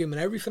stadium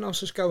and everything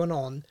else that's going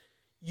on.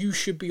 You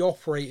should be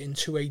operating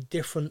to a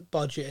different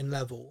budget and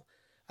level.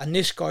 And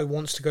this guy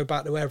wants to go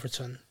back to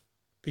Everton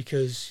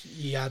because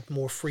he had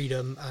more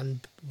freedom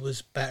and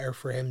was better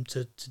for him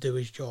to do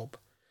his job.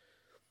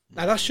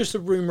 Now, that's just a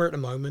rumour at the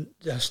moment.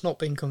 That's not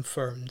been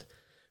confirmed.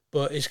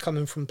 But it's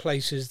coming from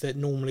places that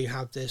normally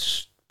have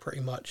this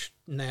pretty much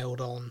nailed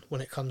on when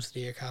it comes to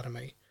the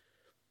academy.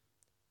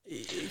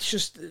 It's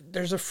just,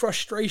 there's a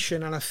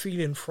frustration and a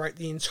feeling throughout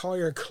the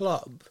entire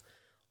club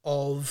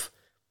of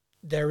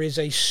there is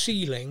a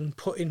ceiling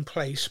put in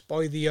place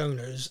by the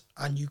owners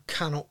and you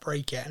cannot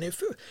break it. And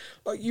if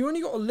like you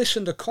only got to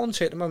listen to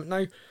Conte at the moment.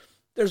 Now,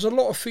 there's a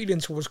lot of feeling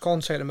towards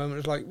Conte at the moment.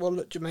 It's like, well,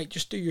 look, mate,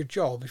 just do your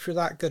job. If you're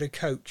that good a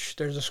coach,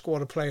 there's a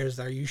squad of players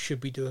there, you should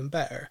be doing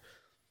better.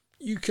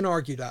 You can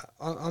argue that.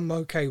 I'm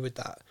okay with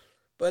that.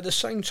 But at the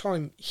same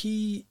time,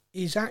 he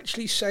is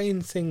actually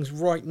saying things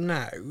right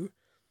now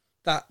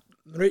that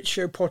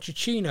Mauricio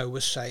Pochettino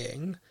was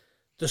saying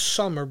the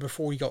summer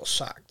before he got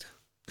sacked.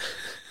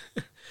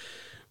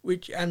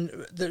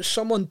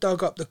 Someone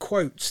dug up the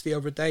quotes the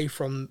other day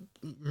from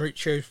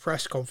Mauricio's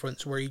press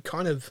conference where he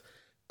kind of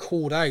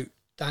called out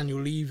Daniel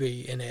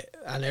Levy in it,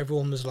 and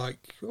everyone was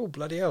like, oh,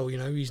 bloody hell,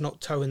 he's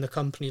not towing the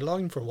company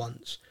line for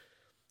once.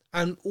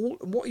 And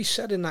what he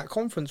said in that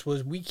conference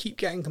was, we keep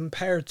getting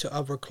compared to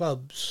other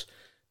clubs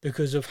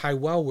because of how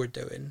well we're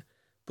doing,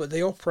 but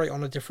they operate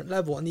on a different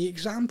level. And the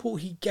example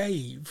he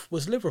gave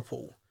was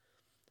Liverpool.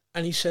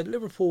 And he said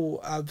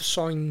Liverpool have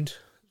signed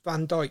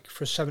Van Dijk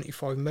for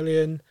 75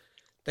 million.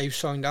 They've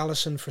signed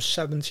Alisson for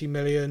 70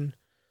 million.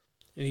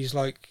 And he's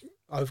like,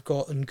 I've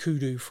got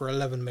Nkudu for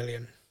 11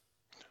 million.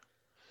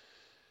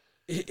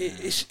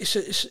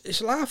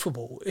 It's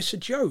laughable. It's a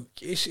joke.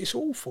 It's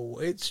awful.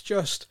 It's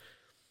just...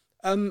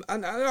 and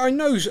I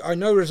know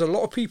there's a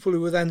lot of people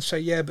who will then say,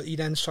 yeah, but he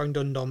then signed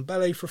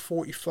Ndombele for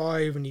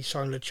 45 and he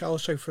signed Lo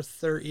Celso for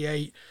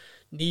 38.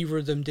 Neither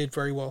of them did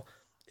very well.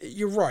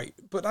 You're right,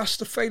 but that's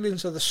the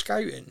failings of the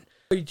scouting.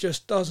 He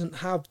just doesn't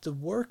have the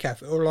work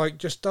ethic, or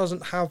just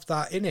doesn't have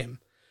that in him.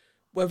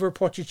 Whether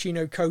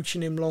Pochettino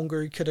coaching him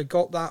longer, he could have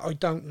got that, I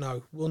don't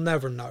know. We'll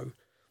never know.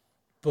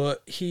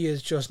 But he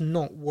has just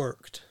not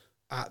worked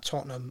at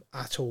Tottenham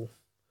at all.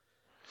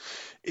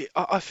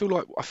 I feel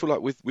like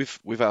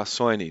with our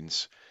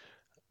signings,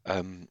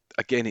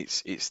 again,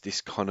 it's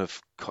this kind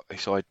of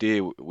this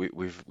idea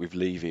with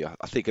Levy.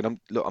 I think, and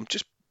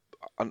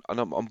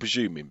I'm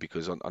presuming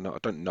because I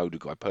don't know the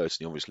guy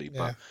personally, obviously,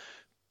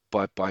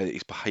 but by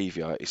his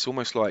behaviour, it's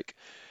almost like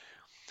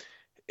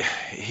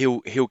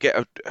he'll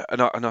get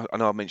and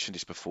I mentioned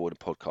this before in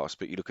the podcast,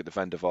 but you look at the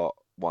Van der Vaart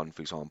one,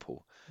 for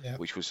example,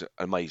 which was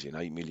amazing,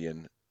 8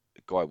 million.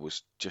 The guy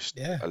was just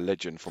a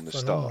legend from the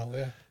start.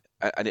 Yeah.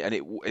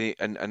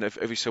 And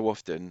every so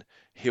often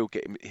he'll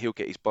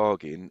get his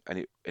bargain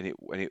and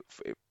it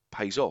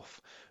pays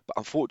off. But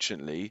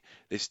unfortunately,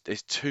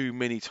 there's too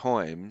many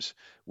times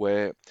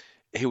where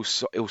he'll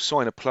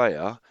sign a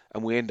player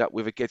and we end up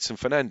with a Gedson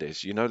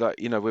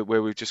Fernandes.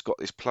 Where we've just got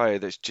this player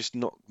that's just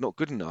not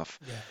good enough.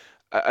 Yeah.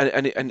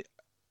 And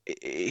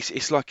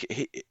it's like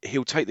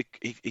he'll take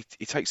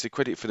he takes the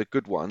credit for the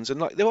good ones, and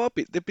like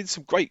there've been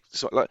some great,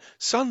 like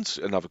Son's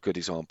another good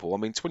example. I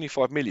mean,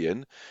 25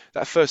 million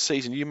that first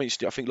season, you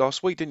mentioned it I think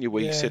last week, didn't you,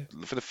 where you said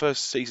for the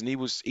first season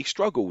he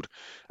struggled,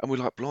 and we're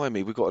like,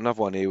 blimey, we've got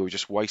another one here, we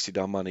just wasted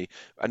our money,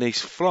 and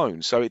he's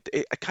flown. So it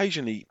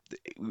occasionally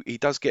he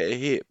does get a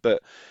hit,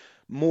 but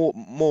more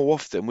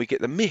often we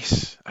get the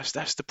miss.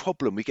 That's the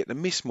problem, we get the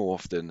miss more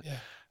often.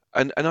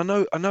 And I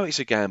know it's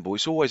a gamble.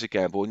 It's always a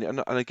gamble.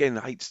 And again,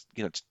 I hate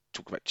to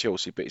talk about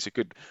Chelsea, but it's a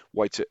good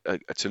way to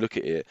look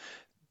at it.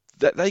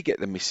 That they get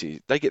the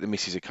misses. They get the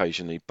misses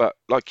occasionally, but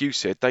like you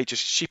said, they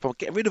just ship on.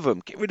 Get rid of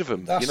them.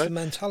 That's the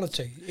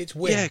mentality. It's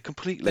win. Yeah,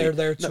 completely. They're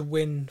there to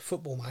win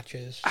football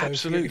matches. So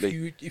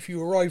absolutely. If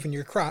you arrive and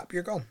you're crap,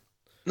 you're gone.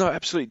 No,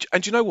 absolutely.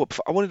 And you know what?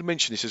 I wanted to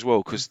mention this as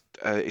well because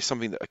it's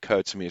something that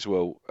occurred to me as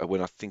well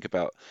when I think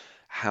about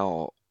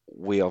how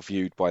we are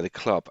viewed by the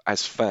club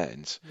as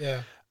fans.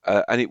 Yeah.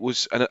 And it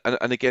was, and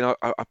again,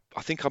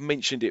 I think I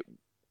mentioned it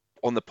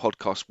on the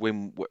podcast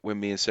when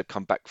me and Seb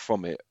come back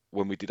from it,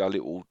 when we did our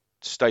little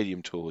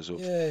stadium tours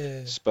of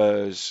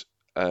Spurs,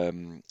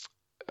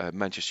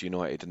 Manchester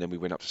United, and then we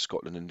went up to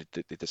Scotland and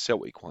did the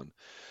Celtic one.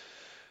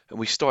 And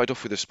we started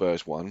off with the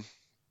Spurs one,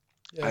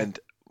 and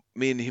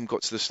me and him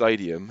got to the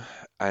stadium,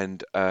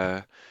 and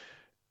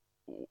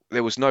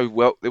there was no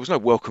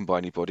welcome by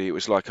anybody. It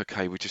was like,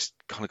 okay, we just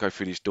kind of go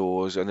through these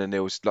doors, and then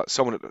there was like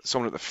someone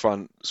at the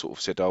front sort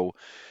of said, oh,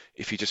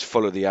 if you just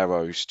follow the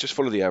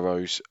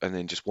arrows, and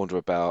then just wander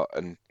about.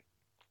 And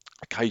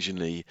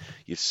occasionally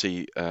you'd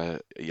see a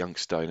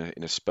youngster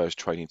in a Spurs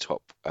training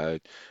top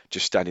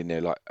just standing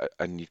there, like,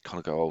 and you'd kind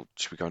of go, oh,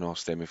 should we go and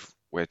ask them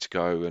where to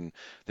go? And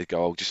they'd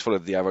go, oh, just follow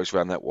the arrows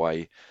around that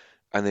way.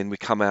 And then we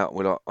come out and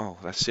we're like, oh,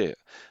 that's it.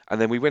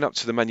 And then we went up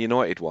to the Man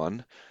United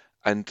one,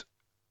 and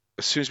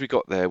as soon as we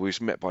got there, we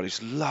was met by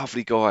this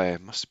lovely guy.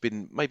 Must have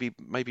been maybe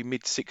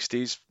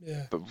mid-60s,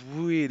 but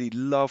really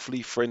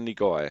lovely, friendly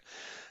guy.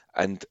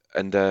 And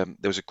there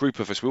was a group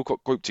of us. We all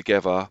got grouped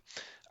together,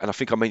 and I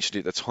think I mentioned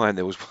it at the time.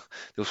 There was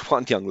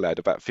one young lad,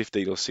 about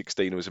 15 or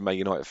 16, who was a Man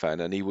United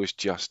fan, and he was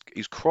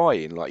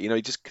crying, like,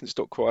 he just couldn't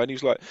stop crying. He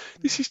was like,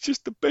 "This is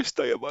just the best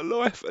day of my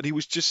life," and he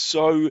was just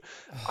so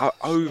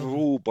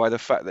overawed by the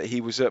fact that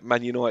he was at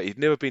Man United. He'd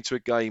never been to a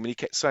game, and he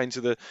kept saying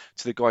to the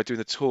guy doing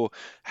the tour,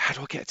 "How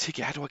do I get a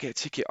ticket? How do I get a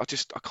ticket? I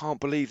can't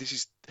believe this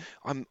is.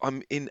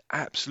 I'm in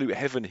absolute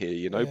heaven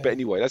here, But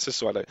anyway, that's a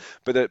side note.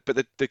 But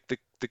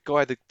the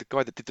guy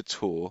that did the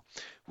tour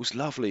was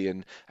lovely,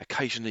 and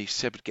occasionally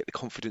Seb would get the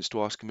confidence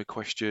to ask him a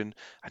question,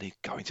 and he'd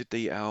go into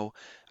detail,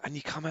 and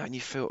you come out and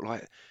you felt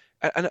like,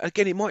 and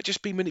again, it might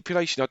just be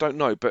manipulation, I don't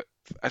know, but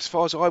as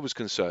far as I was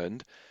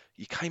concerned,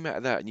 you came out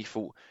of that and you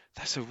thought,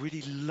 that's a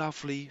really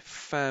lovely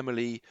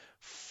family,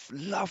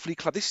 lovely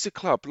club. This is a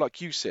club, like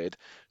you said,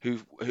 who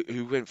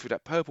went through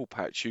that purple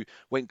patch, who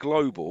went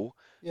global.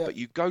 Yeah. But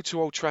you go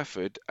to Old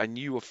Trafford and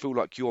you will feel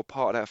like you're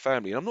part of that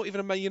family. And I'm not even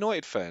a Man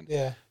United fan,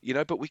 Yeah.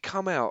 but we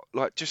come out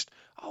like just,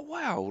 oh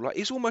wow, like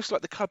it's almost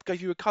like the club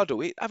gave you a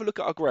cuddle. Have a look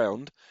at our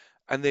ground,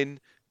 and then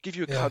give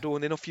you a cuddle,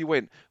 and then off you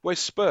went. Whereas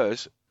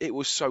Spurs, it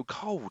was so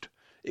cold.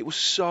 It was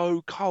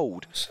so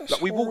cold. That's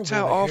Like we walked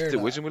horrible out to hear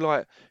afterwards, that. and we're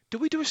like, "Do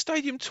we do a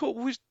stadium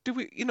tour? Do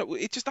we?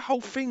 It just the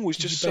whole thing was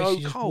Did just you so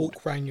basically just cold.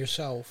 walk around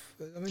yourself?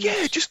 I mean, Yeah,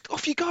 that's- just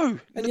off you go.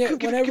 And I yet,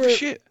 couldn't give a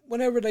shit.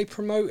 whenever they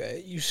promote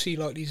it, you see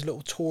like these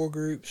little tour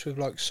groups with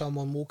like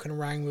someone walking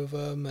around with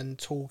them and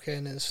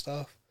talking and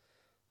stuff.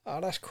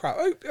 Oh, that's crap.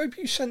 Hope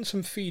you sent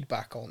some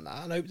feedback on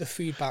that, and hope the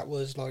feedback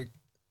was like,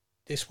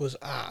 this was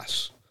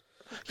ass.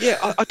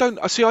 Yeah, I don't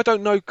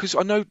know, because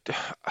I know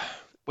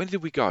when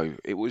did we go?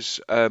 It was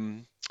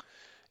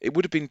it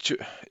wouldn't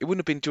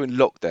have been during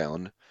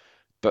lockdown,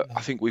 but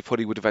I think we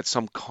probably would have had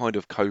some kind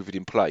of COVID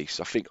in place.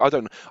 I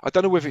don't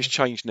know whether it's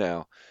changed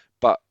now,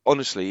 but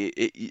honestly,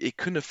 it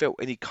couldn't have felt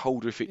any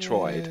colder if it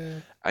tried. Yeah.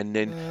 And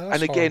then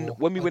That's again, horrible.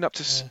 when we went up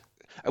to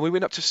and we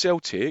went up to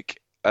Celtic,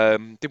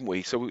 didn't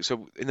we? So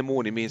in the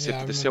morning, me and Seb Yeah,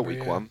 I did the remember,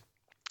 Celtic yeah. one.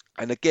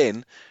 And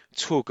again,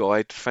 tour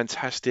guide,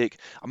 fantastic.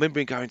 I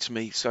remember him going to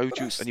me, so But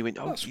that's- and he went,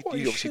 "Oh, that's you what it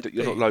obviously should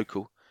you're not be.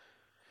 local."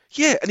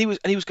 Yeah, and he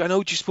was going,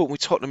 "Oh, do you support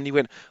with Tottenham?" And he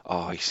went,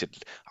 "Oh," he said,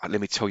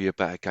 "let me tell you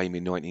about a game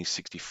in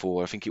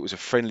 1964. I think it was a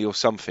friendly or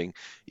something."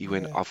 He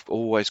went, Yeah. "I've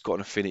always got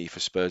an affinity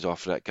for Spurs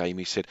after that game."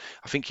 He said,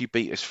 "I think you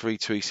beat us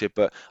 3-2." He said,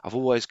 "But I've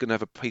always going to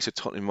have a piece of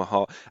Tottenham in my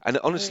heart." And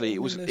honestly, I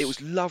it was mean, it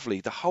was lovely.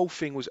 The whole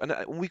thing was, and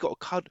we got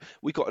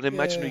we got an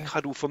imaginary Yeah.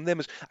 cuddle from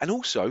them, and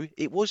also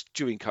it was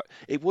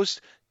it was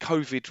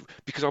COVID,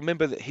 because I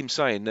remember him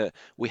saying that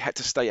we had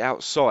to stay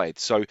outside.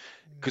 So,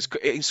 because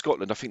in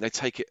Scotland, I think they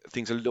take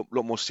things a lot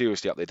more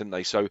seriously up there, didn't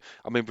they? So I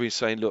remember him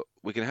saying, "Look,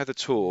 we're going to have the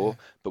tour,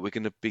 but we're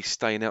going to be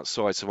staying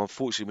outside. So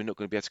unfortunately, we're not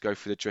going to be able to go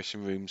through the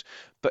dressing rooms."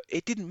 But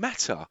it didn't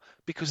matter,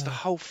 because the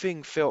whole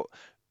thing felt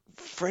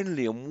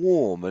friendly and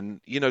warm,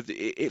 and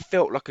it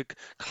felt like a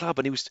club.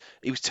 And he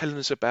was telling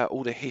us about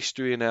all the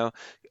history and how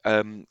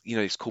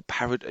it's called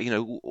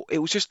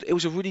it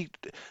was a really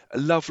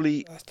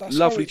lovely That's how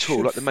lovely it tour,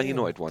 should like the Man feel.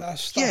 United one.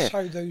 That's Yeah.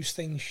 how those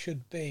things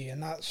should be,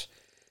 and that's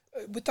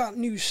with that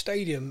new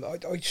stadium.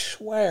 I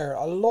swear,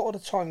 a lot of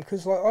the time,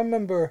 because like I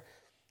remember,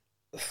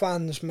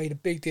 fans made a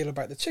big deal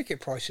about the ticket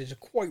prices,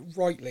 quite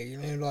rightly.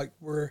 Like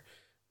we're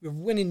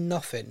winning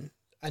nothing,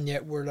 and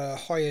yet we're the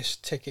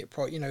highest ticket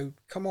price.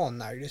 Come on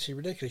now, this is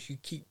ridiculous. You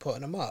keep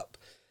putting them up,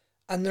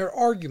 and their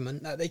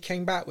argument that they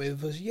came back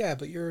with was, yeah,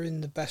 but you're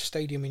in the best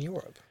stadium in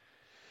Europe.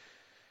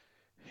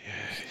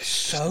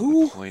 It's not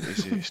So the point,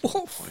 is it? It's not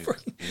what? the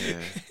point. Yeah.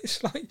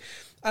 It's like,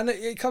 and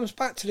it comes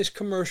back to this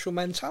commercial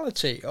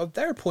mentality. Of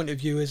their point of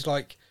view is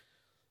like,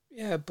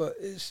 yeah, but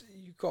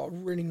you've got a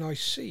really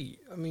nice seat.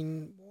 I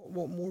mean,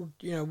 what more?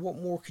 What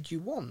more could you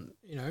want?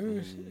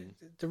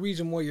 The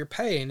reason why you're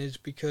paying is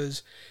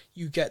because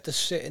you get to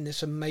sit in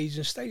this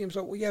amazing stadium. It's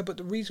like, well, yeah, but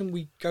the reason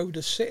we go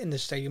to sit in the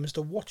stadium is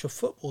to watch a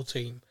football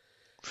team.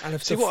 And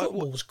if See, the what-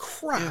 football's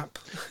crap,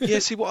 Yeah,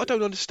 see, what I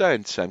don't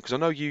understand, Sam, because I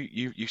know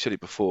you said it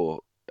before,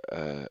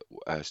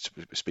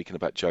 speaking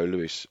about Joe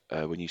Lewis,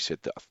 when you said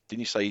that, didn't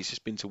you say he's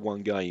just been to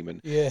one game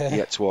and Yeah. he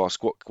had to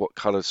ask what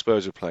colour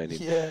Spurs were playing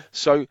in? Yeah.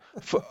 So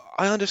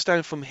I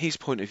understand from his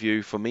point of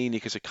view, from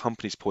ENIC as a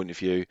company's point of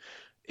view,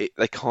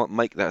 they can't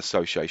make that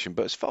association.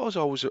 But as far as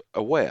I was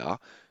aware,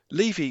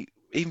 Levy,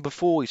 even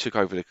before he took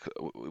over,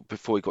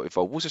 before he got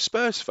involved, was a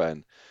Spurs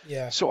fan.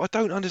 yeah. So I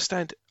don't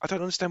understand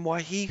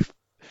why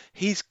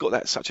he's got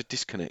that such a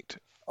disconnect.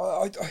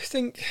 I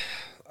think,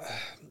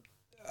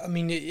 I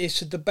mean,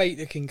 it's a debate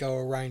that can go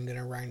around and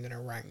around and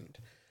around.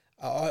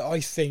 I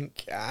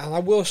think, and I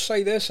will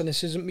say this, and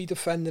this isn't me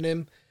defending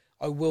him,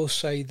 I will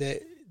say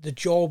that the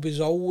job is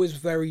always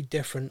very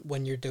different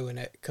when you're doing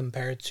it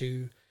compared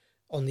to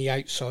on the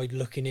outside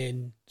looking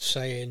in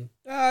saying,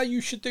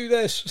 you should do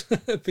this,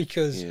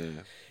 because Yeah.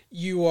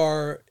 you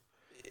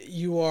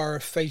are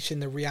facing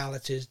the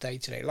realities day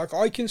to day. Like,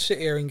 I can sit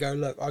here and go,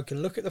 look, I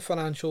can look at the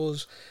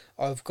financials.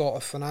 I've got a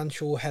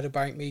financial head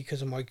about me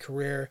because of my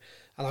career,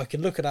 and I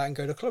can look at that and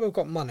go, the club have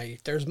got money.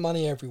 There's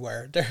money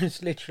everywhere.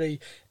 There's literally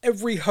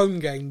every home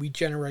game we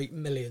generate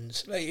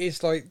millions.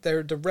 It's like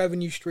the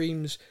revenue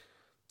streams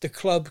the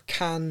club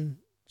can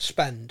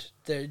spend.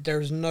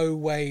 There's no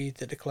way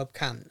that the club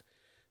can't.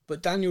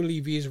 But Daniel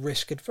Levy is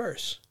risk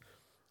adverse.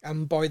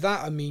 And by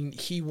that, I mean,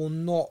 he will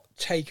not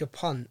take a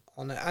punt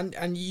on it.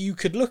 And you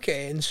could look at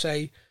it and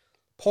say,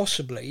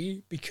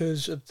 possibly,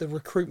 because of the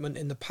recruitment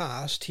in the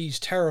past, he's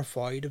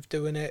terrified of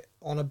doing it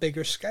on a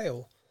bigger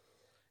scale.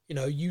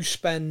 you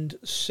spend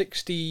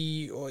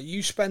 60, or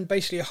you spend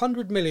basically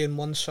 100 million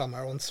one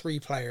summer on 3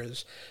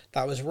 players.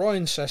 That was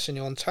Ryan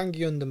Sessegnon,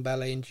 Tanguy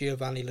Ndombele and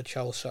Giovanni Lo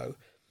Celso.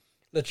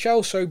 Lo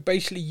Celso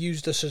basically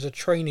used us as a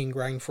training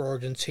ground for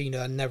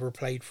Argentina and never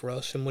played for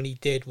us, and when he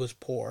did was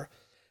poor.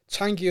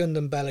 Tanguy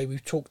Ndombele,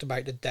 we've talked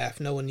about to death.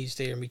 No one needs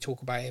to hear me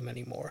talk about him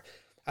anymore.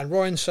 And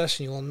Ryan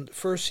Sessegnon,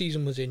 first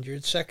season was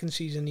injured, second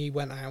season he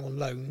went out on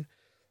loan,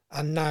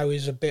 and now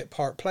is a bit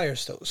part player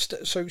still.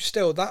 So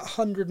still, that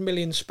 100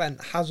 million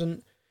spent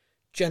hasn't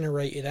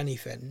generated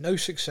anything. No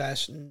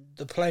success.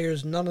 The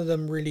players, none of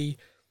them really,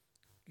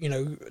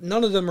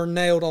 none of them are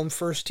nailed on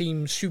first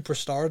team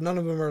superstars. None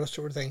of them are that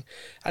sort of thing.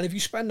 And if you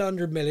spend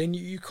 100 million,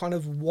 you kind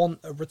of want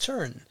a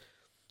return.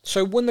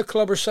 So when the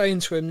club are saying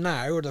to him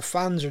now, or the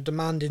fans are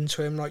demanding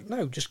to him, like,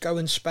 no, just go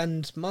and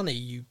spend money,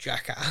 you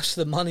jackass.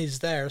 The money's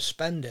there,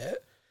 spend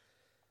it.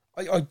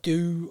 I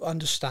do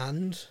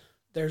understand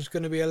there's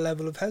going to be a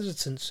level of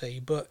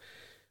hesitancy, but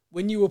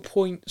when you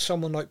appoint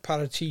someone like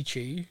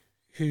Paratici,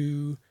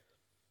 who,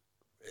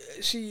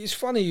 see, it's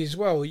funny as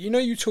well,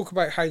 you talk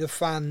about how the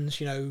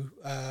fans,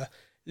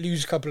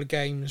 lose a couple of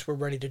games, we're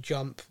ready to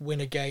jump,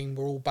 win a game,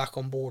 we're all back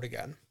on board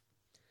again.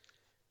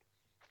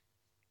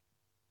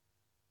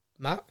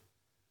 Matt?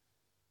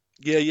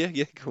 Yeah,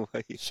 go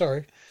away.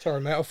 Sorry,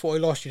 mate, I thought I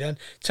lost you then.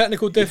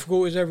 Technical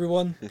difficulties,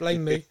 everyone,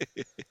 blame me.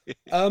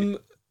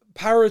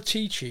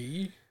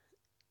 Paratici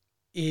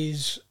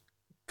is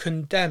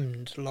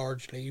condemned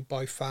largely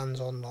by fans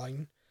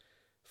online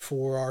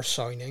for our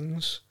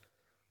signings,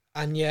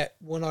 and yet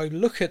when I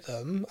look at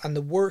them and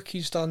the work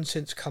he's done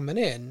since coming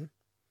in,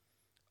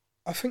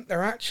 I think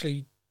they're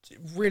actually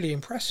really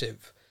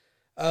impressive.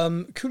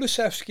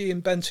 Kulusevski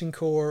and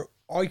Bentancur,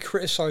 I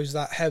criticise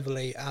that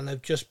heavily and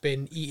have just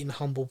been eating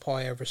humble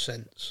pie ever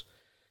since.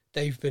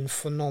 They've been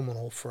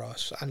phenomenal for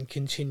us and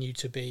continue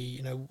to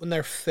be. When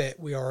they're fit,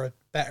 we are a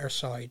better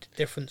side,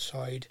 different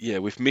side. Yeah,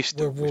 we've missed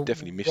them. We've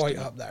definitely missed them. Right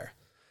up there.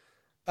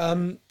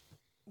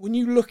 When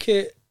you look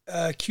at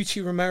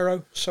QT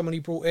Romero, someone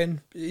he brought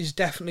in, is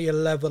definitely a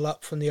level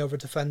up from the other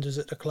defenders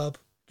at the club.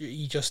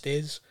 He just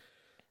is.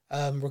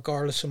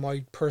 Regardless of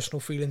my personal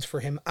feelings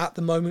for him at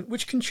the moment,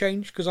 which can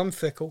change because I'm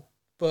fickle.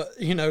 But,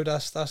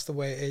 that's the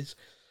way it is.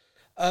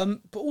 But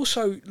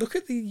also, look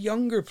at the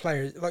younger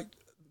players, like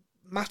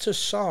Matas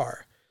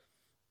Sarr.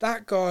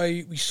 That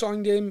guy, we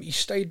signed him, he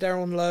stayed there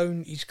on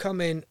loan, he's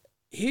come in.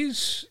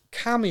 His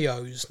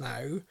cameos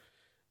now,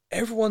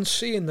 everyone's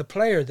seeing the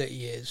player that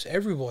he is,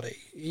 everybody.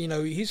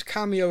 His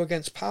cameo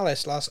against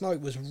Palace last night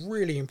was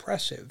really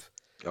impressive.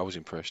 I was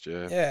impressed,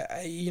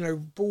 yeah. Yeah,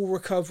 ball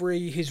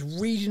recovery, his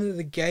reading of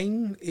the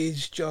game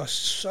is just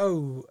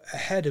so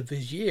ahead of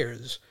his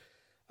years.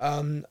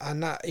 And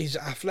that is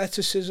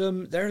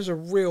athleticism. There's a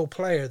real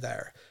player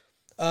there.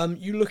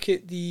 You look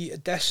at the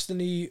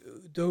Destiny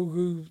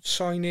Dogu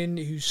signing,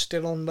 who's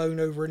still on loan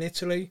over in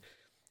Italy.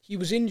 He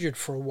was injured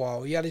for a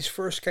while. He had his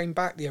first game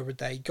back the other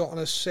day. Got an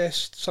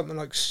assist, something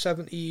like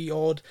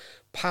 70-odd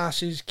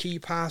passes, key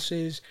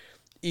passes.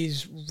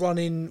 His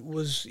running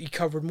he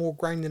covered more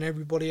ground than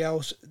everybody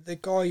else. The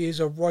guy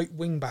is a right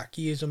wing back.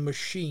 He is a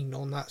machine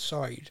on that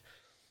side.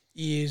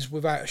 He is,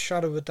 without a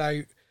shadow of a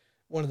doubt,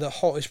 one of the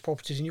hottest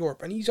properties in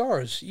Europe, and he's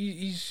ours.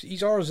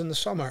 He's ours in the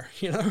summer,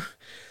 You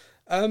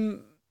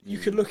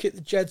could look at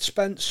the Jed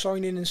Spence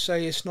signing and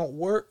say it's not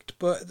worked,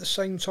 but at the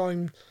same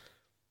time,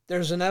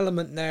 there's an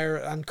element there,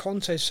 and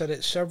Conte said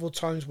it several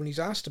times when he's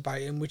asked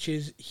about him, which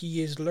is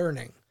he is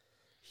learning.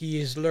 He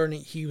is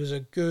learning. He was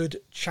a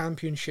good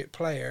championship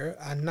player,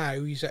 and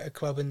now he's at a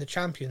club in the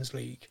Champions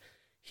League.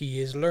 He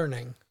is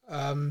learning.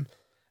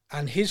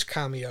 And his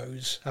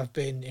cameos have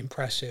been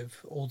impressive,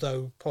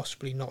 although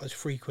possibly not as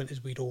frequent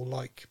as we'd all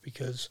like,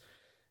 because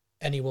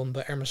anyone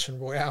but Emerson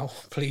Royale,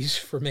 please,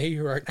 for me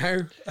right now.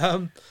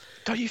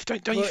 Don't you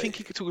think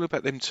he could talk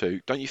about them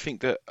too? Don't you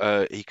think that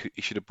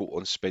he should have brought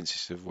on Spence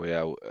instead of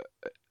Royale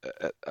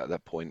at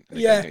that point in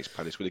the game against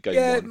Palace with a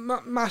game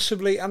one?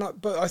 Massively.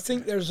 But I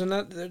think there's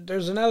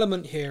an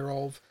element here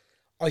of,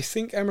 I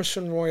think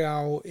Emerson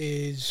Royale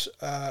is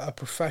a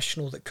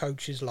professional that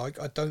coaches like.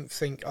 I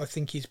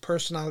think his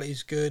personality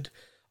is good.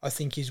 I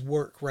think his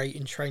work rate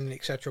in training,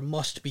 etc.,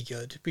 must be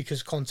good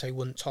because Conte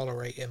wouldn't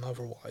tolerate him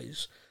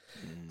otherwise.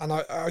 And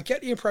I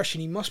get the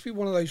impression he must be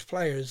one of those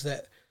players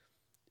that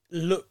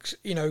looks,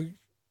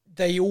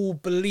 they all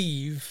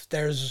believe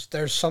there's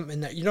something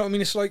that, you know what I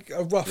mean? It's like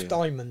a rough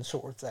diamond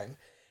sort of thing.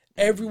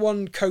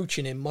 Everyone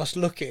coaching him must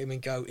look at him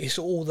and go, it's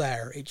all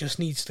there. It just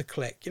needs to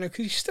click, because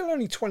he's still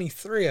only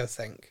 23, I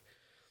think.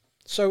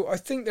 So I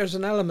think there's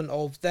an element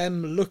of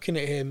them looking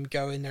at him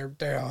going,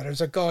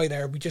 there's a guy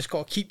there. We just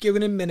got to keep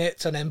giving him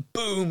minutes, and then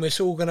boom, it's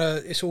all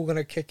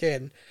gonna kick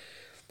in.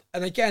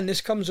 And again,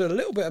 this comes with a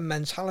little bit of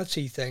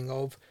mentality thing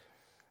of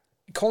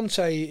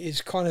Conte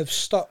is kind of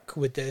stuck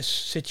with this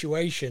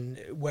situation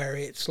where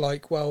it's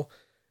like, well,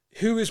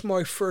 who is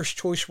my first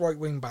choice right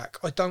wing back?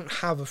 I don't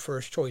have a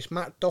first choice.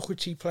 Matt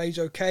Doherty plays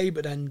okay,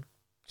 but then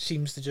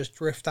seems to just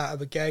drift out of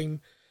the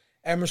game.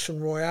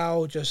 Emerson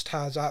Royale just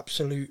has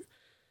absolute,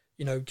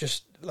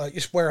 just like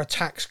it's where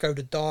attacks go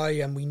to die,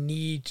 and we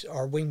need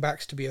our wing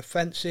backs to be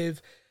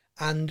offensive.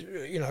 And,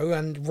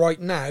 and right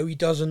now he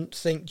doesn't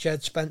think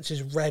Jed Spence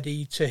is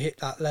ready to hit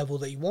that level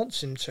that he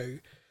wants him to.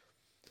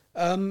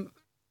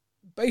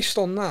 Based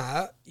on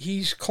that,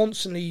 he's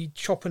constantly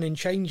chopping and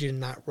changing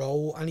that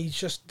role, and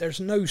there's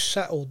no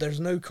settled, there's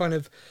no kind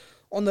of,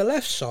 on the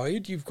left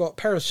side, you've got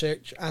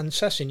Perisic and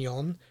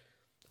Sessegnon,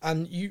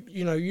 and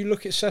you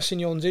look at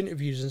Sessegnon's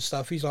interviews and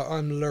stuff, he's like,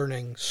 I'm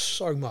learning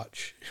so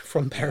much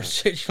from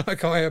Perisic,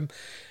 like I am,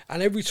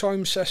 and every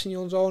time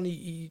Sessegnon's on,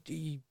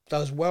 he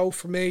does well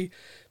for me.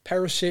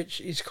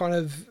 Perisic is kind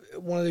of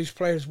one of those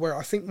players where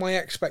I think my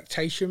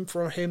expectation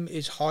for him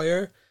is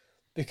higher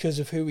because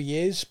of who he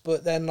is,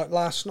 but then like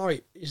last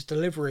night, his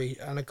delivery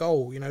and a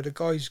goal, the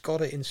guy's got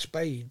it in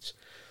spades.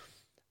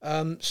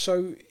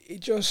 So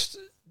it just,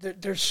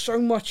 there's so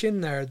much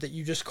in there that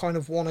you just kind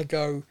of want to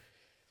go,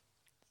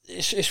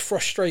 it's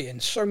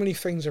frustrating. So many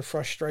things are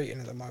frustrating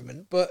at the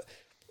moment, but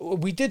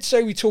we did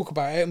say we talk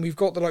about it, and we've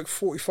got the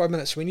 45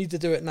 minutes, so we need to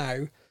do it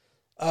now.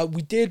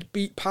 We did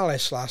beat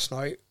Palace last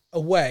night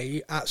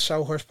away at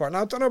Selhurst Park.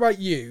 Now, I don't know about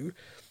you,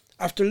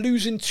 after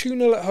losing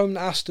 2-0 at home to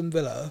Aston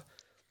Villa,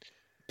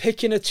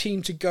 picking a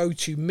team to go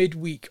to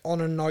midweek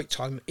on a night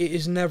time, it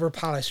is never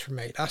Palace for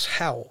me. That's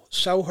hell.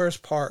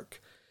 Selhurst Park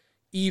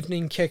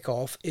evening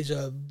kickoff is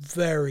a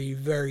very,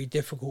 very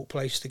difficult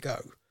place to go.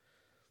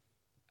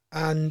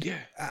 And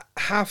at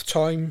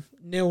half-time,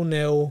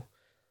 0-0,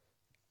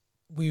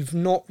 we've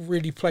not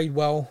really played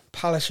well.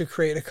 Palace have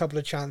created a couple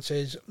of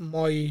chances.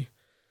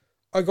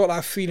 I got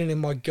that feeling in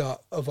my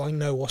gut of I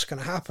know what's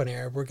going to happen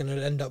here. We're going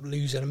to end up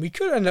losing. And we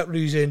could end up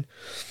losing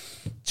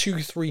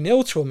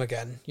 2-3-0 to them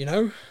again,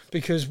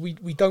 because we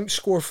don't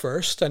score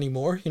first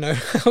anymore.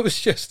 That was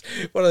just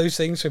one of those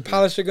things. So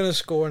Palace are going to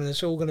score, and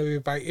it's all going to be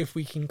about if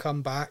we can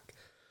come back.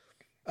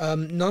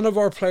 None of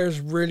our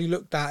players really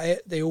looked at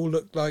it. They all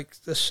looked like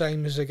the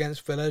same as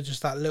against Villa,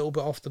 just that little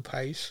bit off the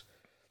pace.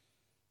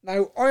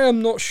 Now, I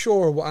am not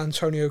sure what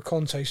Antonio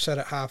Conte said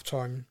at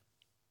halftime.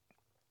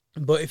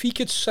 But if he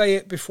could say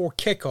it before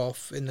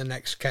kickoff in the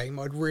next game,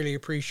 I'd really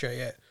appreciate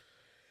it.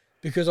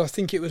 Because I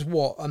think it was,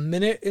 a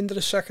minute into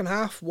the second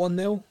half,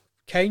 1-0,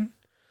 Kane.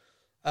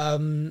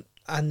 And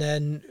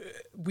then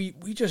we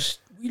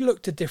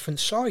looked a different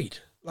side.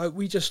 Like,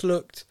 we just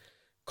looked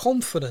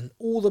confident.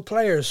 All the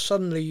players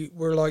suddenly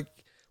were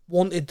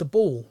wanted the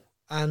ball,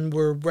 and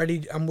were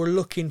ready, and were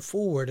looking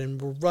forward,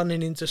 and were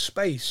running into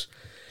space.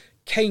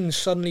 Kane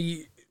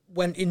suddenly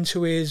went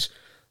into his,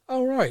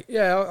 oh right,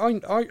 yeah,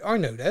 I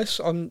know this.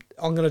 I'm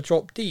going to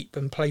drop deep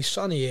and play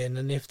Sonny in,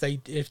 and if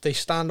they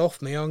stand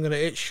off me, I'm going to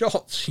hit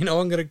shots. I'm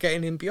going to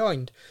get in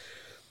behind.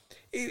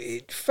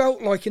 It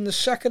felt like in the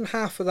second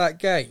half of that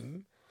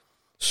game,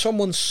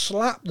 someone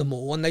slapped them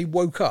all and they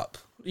woke up.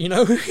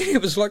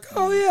 It was like,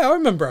 oh yeah, I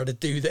remember how to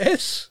do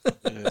this.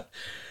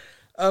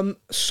 Yeah.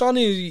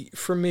 Sonny,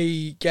 for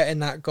me, getting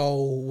that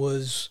goal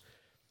was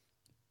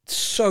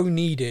so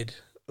needed.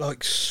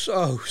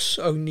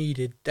 So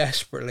needed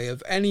desperately,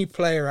 of any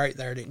player out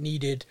there that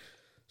needed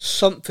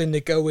something to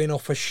go in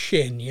off a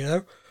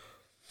shin,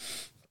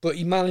 But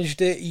he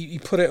managed it, he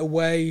put it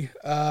away.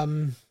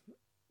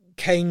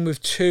 Kane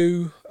with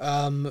 2,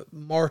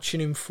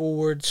 marching him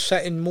forward,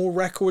 setting more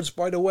records,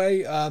 by the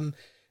way.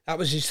 That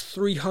was his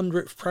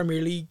 300th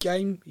Premier League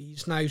game.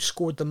 He's now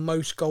scored the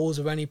most goals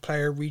of any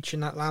player reaching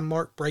that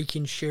landmark,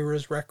 breaking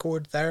Shearer's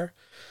record there.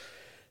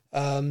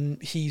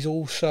 He's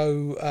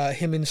also,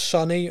 him and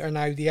Sonny are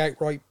now the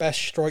outright best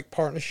strike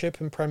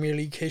partnership in Premier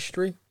League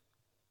history.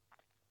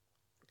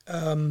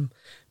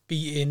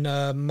 Beating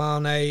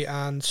Mane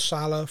and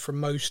Salah for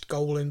most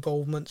goal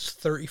involvements,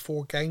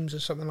 34 games or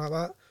something like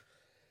that.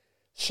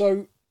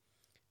 So,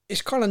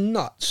 it's kind of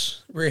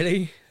nuts,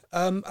 really.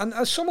 And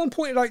as someone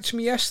pointed out to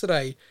me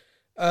yesterday,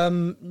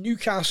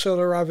 Newcastle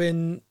are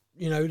having,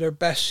 their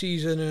best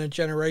season in a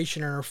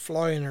generation, and are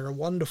flying and are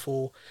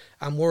wonderful,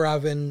 and we're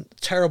having a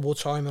terrible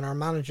time, and our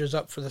manager's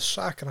up for the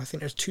sack, and I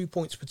think there's 2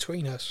 points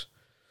between us.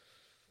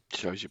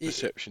 Shows your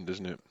perception,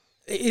 doesn't it?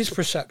 It is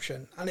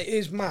perception, and it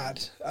is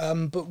mad.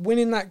 But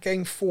winning that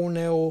game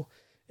 4-0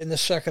 in the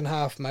second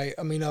half, mate,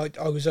 I mean, I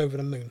was over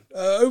the moon.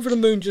 Over the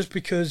moon just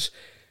because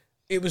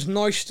it was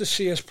nice to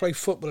see us play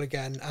football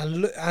again.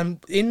 And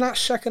in that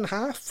second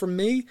half, for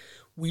me,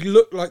 we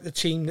looked like the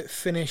team that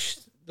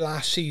finished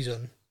last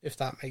season, if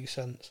that makes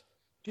sense.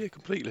 Yeah,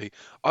 completely.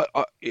 I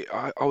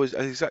was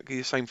exactly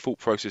the same thought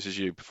process as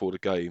you before the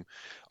game.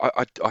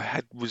 I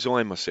had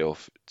resigned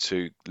myself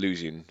to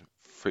losing.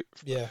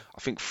 Yeah.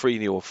 I think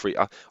 3-0 or 3.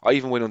 I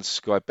even went on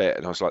Sky Bet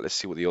and I was like, let's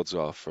see what the odds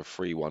are for a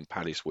 3-1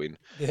 Palace win.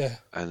 Yeah.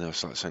 And I was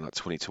saying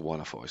 20-1.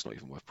 I thought it's not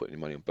even worth putting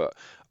any money on. But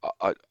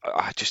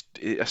I just,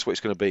 that's what it's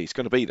going to be. It's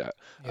going to be that.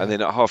 Yeah. And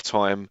then at half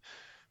time,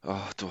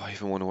 do I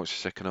even want to watch the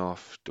second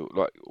half?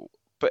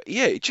 But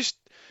yeah,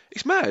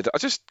 it's mad. I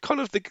just kind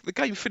of, the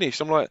game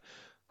finished. I'm like,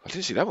 I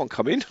didn't see that one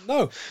coming.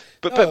 No.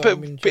 But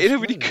in a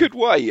really good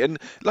way. And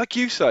like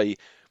you say,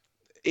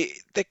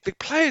 the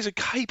players are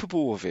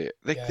capable of it.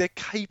 They're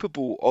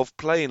capable of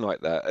playing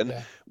like that, and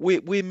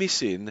we're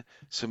missing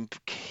some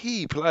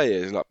key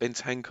players like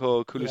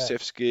Bentancur,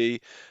 Kulusevski.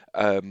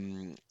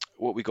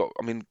 What we got?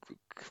 I mean,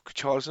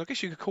 Richarlison. I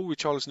guess you could call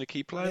Richarlison a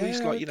key player.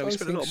 He's like, he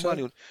spent a lot of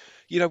money on.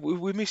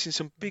 We're missing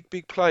some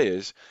big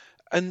players,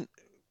 and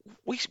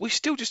we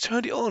still just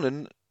turned it on.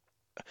 And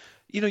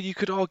you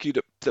could argue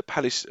that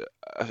Palace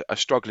are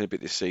struggling a bit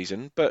this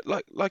season, but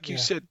like you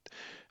said,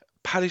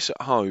 Palace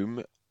at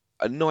home.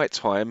 At night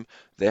time,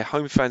 their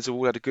home fans have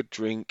all had a good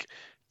drink.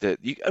 And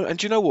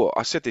do you know what?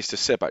 I said this to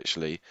Seb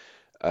actually.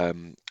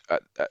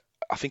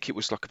 I think it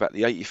was like about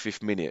the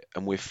 85th minute,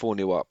 and we're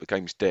 4-0 up. The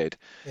game's dead,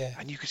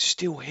 and you could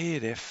still hear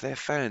their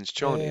fans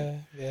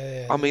chanting.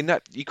 I mean,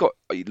 that you got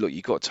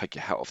to take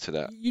your hat off to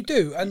that. You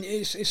do, and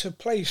it's a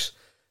place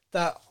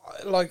that,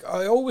 like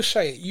I always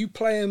say, you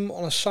play them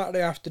on a Saturday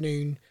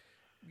afternoon,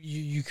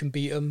 you can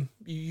beat them.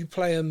 You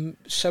play them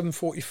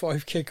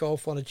 7:45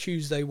 kickoff on a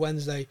Tuesday,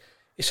 Wednesday.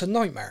 It's a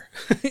nightmare.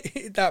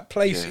 That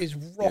place is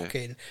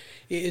rocking.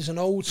 It is an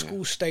old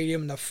school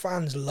stadium, and the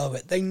fans love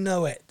it. They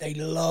know it. They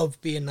love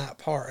being that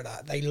part of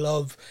that. They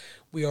love,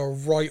 we are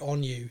right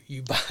on you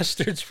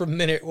bastards, from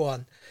minute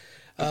one.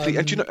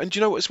 And do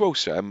you know what as well,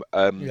 Sam?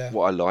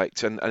 What I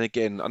liked, and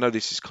again, I know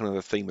this is kind of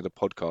the theme of the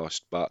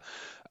podcast, but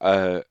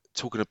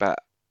talking about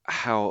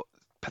how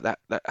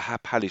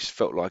Palace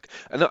felt like,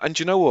 and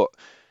do you know what?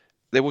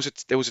 There was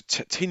a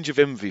tinge of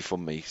envy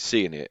from me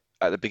seeing it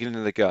at the beginning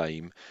of the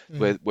game,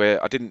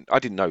 where I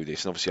didn't know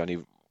this, and obviously I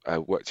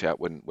only worked it out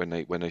when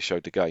they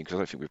showed the game, because I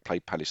don't think we've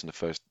played Palace in the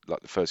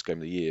first game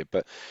of the year.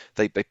 But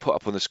they put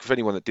up on the, for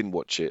anyone that didn't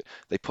watch it,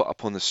 they put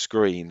up on the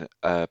screen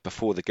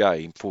before the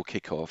game, before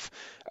kickoff,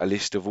 a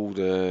list of all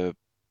the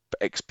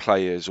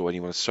ex-players or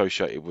anyone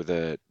associated with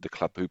the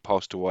club who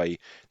passed away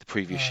the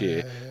previous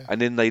year,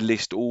 and then they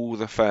list all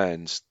the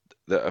fans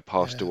that have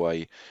passed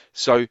away.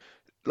 So.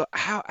 Like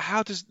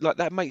how does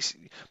that makes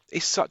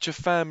it's such a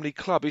family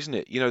club, isn't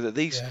it? That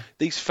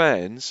these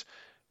fans,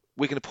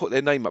 we're going to put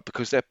their name up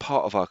because they're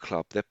part of our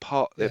club. They're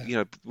part.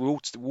 We're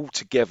all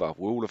together.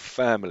 We're all a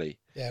family.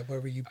 Yeah,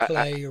 whether you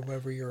play or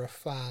whether you're a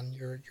fan,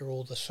 you're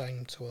all the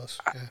same to us.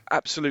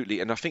 Absolutely,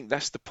 and I think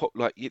that's the pot.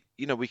 Like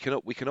we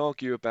can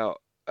argue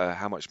about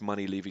how much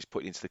money Levy's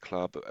putting into the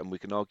club, and we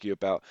can argue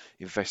about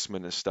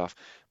investment and stuff.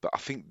 But I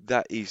think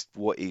that is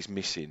what is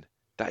missing.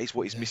 That is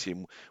what is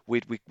missing.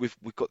 We've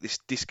got this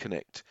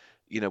disconnect.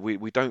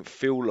 We don't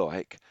feel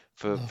like,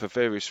 for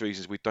various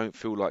reasons, we don't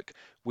feel like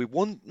we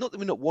want. Not that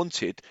we're not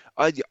wanted.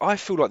 I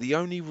feel like the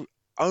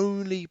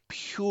only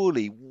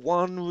purely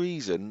one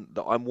reason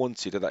that I'm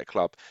wanted at that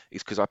club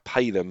is because I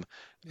pay them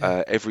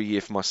every year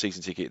for my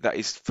season ticket. That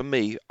is, for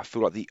me, I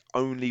feel like the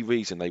only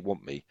reason they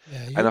want me.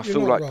 And I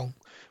feel like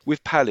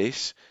with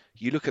Palace,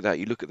 you look at that.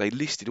 They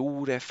listed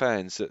all their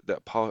fans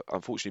that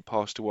unfortunately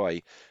passed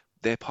away.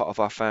 They're part of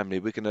our family.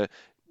 We're gonna,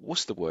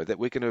 what's the word? That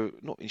we're gonna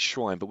not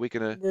enshrine, but we're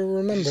gonna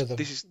remember them.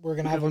 We're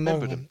gonna have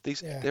remember them.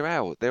 They're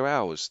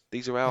ours.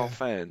 These are our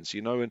fans,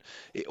 and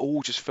it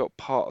all just felt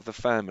part of the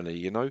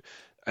family, And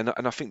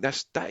I think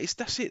that's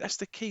it. That's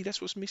the key. That's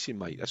what's missing,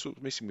 mate. That's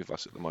what's missing with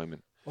us at the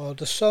moment. Well,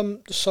 to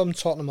sum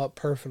Tottenham up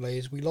perfectly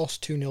is we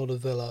lost 2-0 to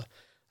Villa,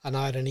 and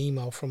I had an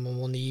email from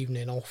them on the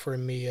evening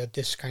offering me a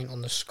discount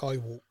on the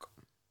Skywalk.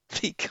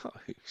 There you go.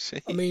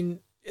 See? I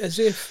mean, as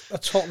if a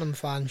Tottenham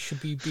fan should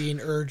be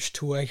being urged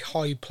to a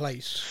high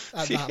place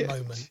at that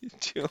moment.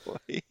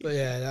 But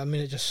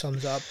it just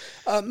sums it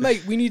up.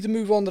 Mate, we need to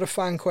move on to the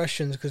fan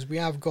questions because we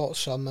have got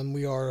some and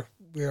we are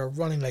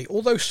running late,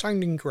 although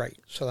sounding great,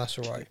 so that's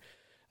all right.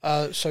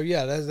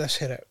 Let's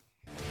hit it.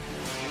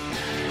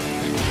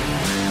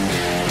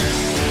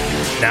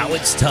 Now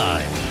it's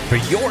time for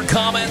your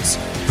comments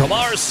from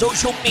our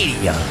social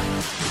media.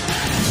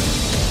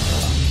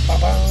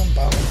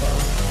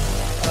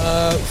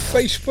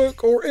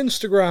 Facebook or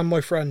Instagram,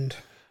 my friend?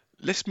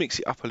 Let's mix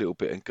it up a little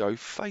bit and go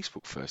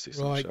Facebook first this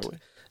time, shall we?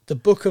 The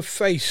Book of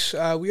Face.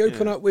 We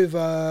open up with,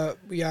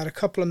 we had a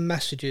couple of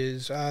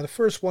messages. The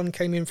first one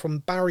came in from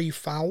Barry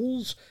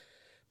Fowles.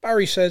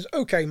 Barry says,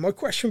 okay, my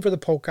question for the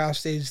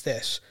podcast is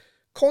this.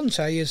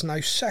 Conte is now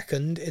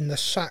second in the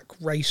sack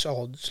race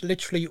odds.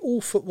 Literally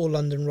all Football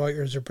London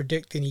writers are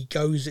predicting he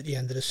goes at the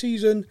end of the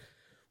season.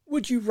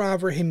 Would you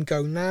rather him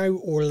go now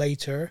or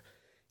later?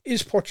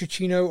 Is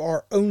Pochettino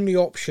our only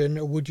option,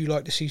 or would you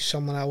like to see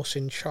someone else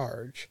in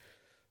charge?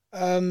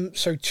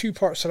 So two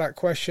parts to that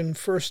question.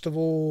 First of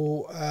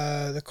all,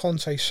 the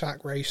Conte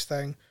sack race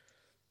thing.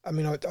 I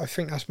mean, I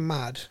think that's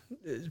mad,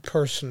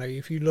 personally.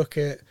 If you look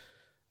at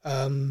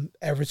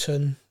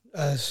Everton,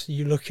 as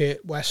you look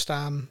at West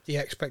Ham, the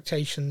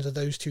expectations of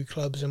those two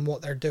clubs and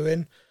what they're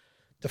doing,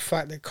 the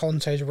fact that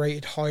Conte is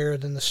rated higher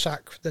than the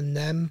sack than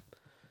them,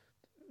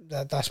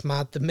 that's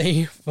mad to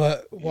me,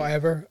 but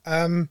whatever.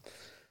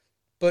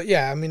 But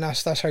yeah, I mean,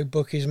 that's how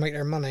bookies make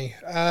their money.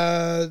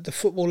 The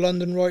Football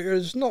London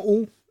writers, not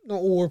all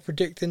are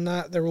predicting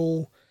that. They're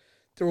all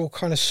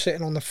kind of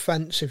sitting on the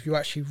fence if you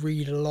actually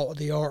read a lot of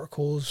the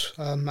articles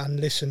and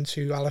listen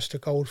to Alistair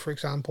Gold, for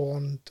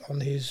example,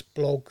 on his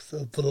blog,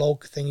 the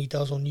vlog thing he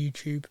does on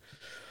YouTube.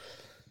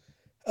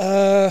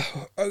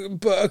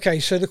 But okay,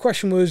 so the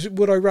question was,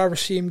 would I rather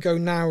see him go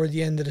now or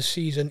the end of the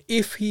season?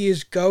 If he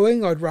is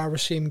going, I'd rather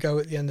see him go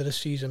at the end of the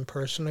season,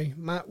 personally.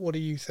 Matt, what do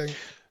you think?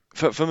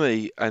 For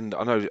me, and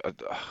I know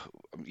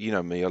you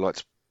know me, I like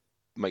to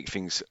make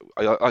things.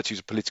 I choose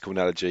a political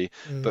analogy,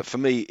 but for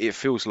me, it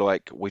feels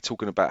like we're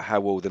talking about how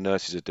well the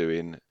nurses are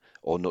doing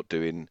or not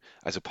doing,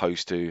 as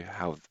opposed to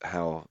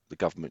how the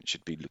government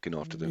should be looking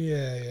after them.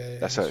 Yeah.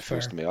 That's how it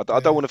feels fair. to me. I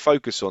don't want to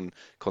focus on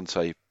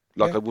Conte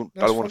like Yeah, I that's don't want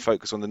fine. to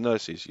focus on the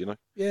nurses, you know?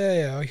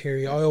 Yeah, I hear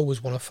you. I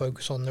always want to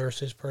focus on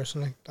nurses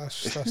personally.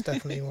 That's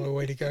definitely my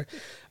way to go.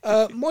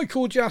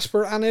 Michael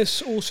Jasper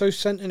Annis also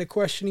sent in a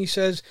question. He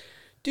says,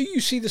 "Do you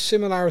see the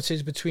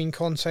similarities between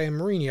Conte and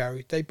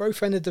Mourinho? They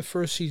both ended the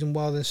first season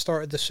well, then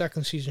started the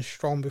second season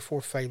strong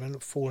before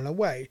falling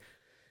away.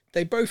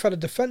 They both had a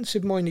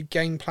defensive-minded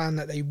game plan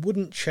that they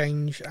wouldn't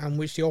change, and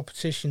which the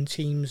opposition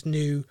teams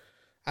knew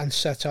and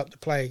set up to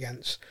play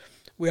against.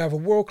 We have a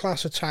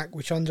world-class attack,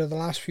 which under the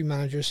last few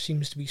managers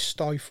seems to be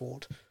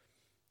stifled."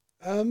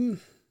 I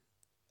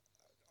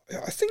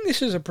think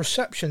this is a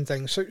perception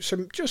thing. So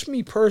just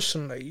me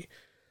personally,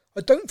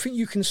 I don't think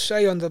you can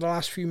say under the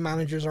last few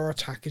managers our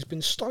attack has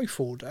been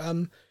stifled.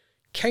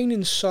 Kane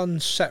and Son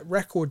set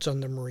records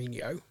under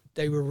Mourinho.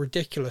 They were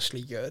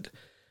ridiculously good.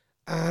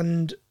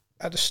 And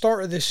at the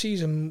start of this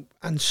season,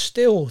 and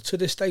still to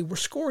this day, we're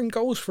scoring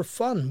goals for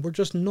fun. We're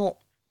just not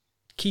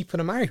keeping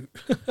them out.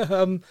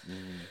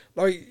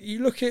 Like,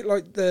 you look at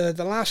like the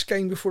last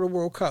game before the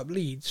World Cup,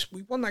 Leeds,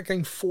 we won that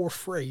game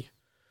 4-3.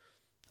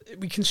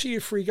 We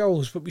conceded 3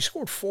 goals, but we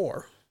scored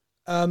 4.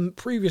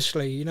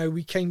 Previously,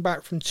 we came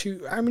back from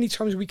 2. How many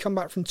times have we come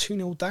back from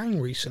 2-0 down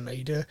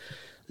recently to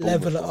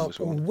level it up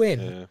or win?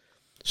 Yeah.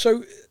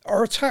 So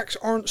our attacks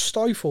aren't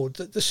stifled.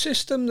 The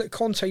system that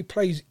Conte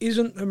plays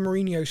isn't a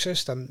Mourinho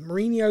system.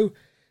 Mourinho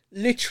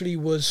literally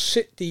was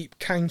sit deep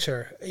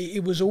counter.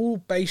 It was all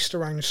based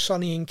around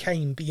Sonny and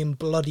Kane being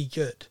bloody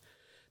good.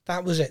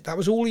 That was it. That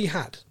was all he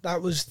had.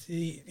 That was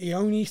the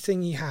only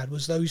thing he had,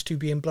 was those two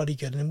being bloody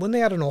good. And when they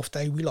had an off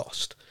day, we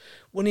lost.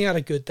 When he had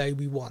a good day,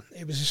 we won.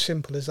 It was as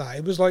simple as that.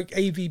 It was like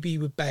AVB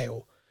with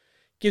Bale.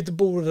 Give the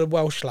ball to the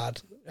Welsh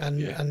lad.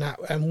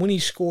 And when he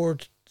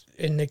scored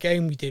in the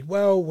game, we did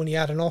well. When he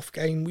had an off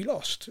game, we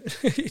lost.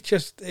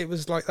 It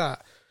was like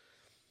that.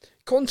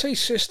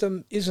 Conte's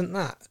system isn't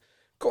that.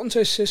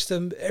 Conte's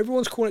system,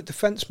 everyone's calling it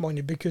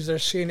defence-minded because they're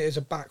seeing it as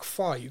a back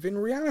 5. In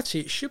reality,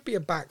 it should be a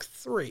back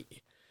 3.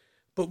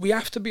 But we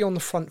have to be on the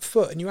front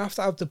foot, and you have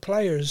to have the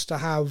players to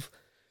have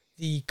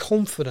the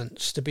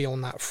confidence to be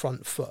on that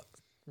front foot,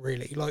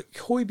 really. Like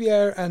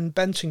Højbjerg and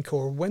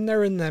Bentancur, when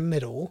they're in their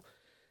middle,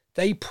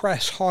 they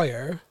press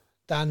higher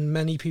than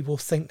many people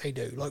think they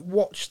do. Like,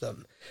 watch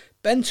them.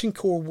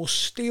 Bentancur will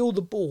steal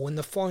the ball in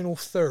the final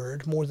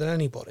third more than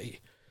anybody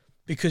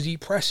because he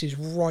presses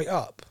right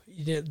up.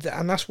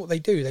 And that's what they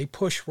do. They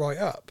push right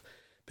up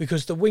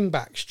because the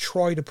wing-backs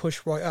try to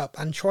push right up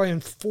and try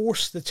and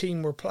force the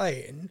team we're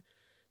playing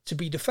to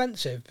be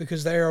defensive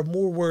because they are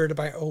more worried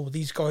about,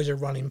 these guys are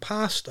running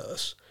past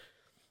us.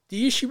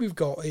 The issue we've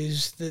got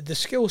is the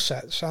skill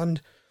sets,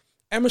 and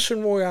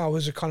Emerson Royale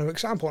is a kind of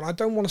example, and I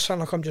don't want to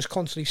sound like I'm just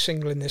constantly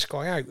singling this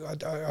guy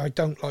out. I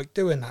don't like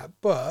doing that,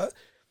 but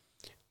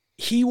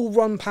he will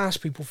run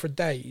past people for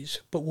days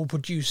but will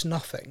produce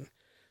nothing.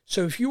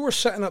 So if you were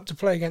setting up to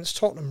play against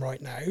Tottenham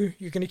right now,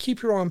 you're going to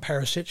keep your eye on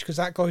Perisic because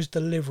that guy's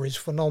delivery is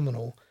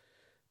phenomenal.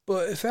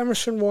 But if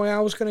Emerson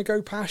Royale is going to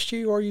go past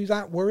you, are you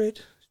that worried?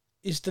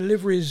 His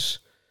delivery is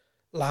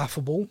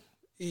laughable.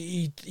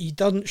 He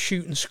doesn't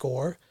shoot and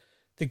score.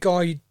 The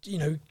guy,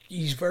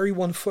 he's very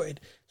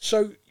one-footed.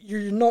 So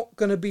you're not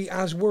going to be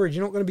as worried.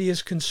 You're not going to be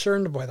as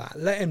concerned by that.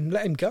 Let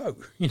him go.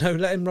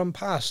 Let him run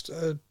past.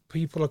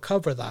 People will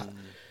cover that.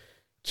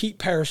 Keep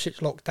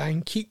Perisic locked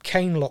down. Keep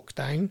Kane locked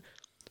down.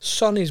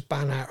 Son is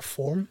bang out of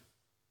form.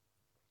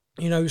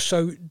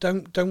 So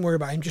don't worry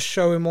about him. Just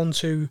show him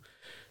onto.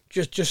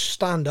 Just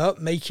stand up,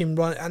 make him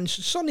run. And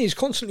Sonny is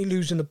constantly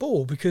losing the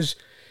ball because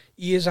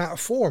he is out of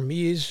form.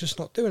 He is just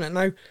not doing it.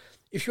 Now,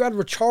 if you had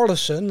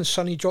Richarlison and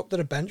Sonny dropped to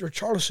the bench,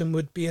 Richarlison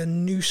would be a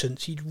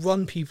nuisance. He'd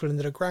run people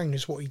into the ground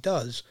is what he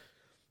does.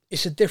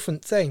 It's a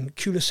different thing.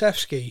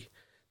 Kulusevski,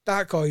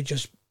 that guy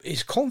just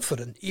is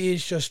confident. He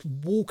is just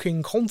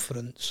walking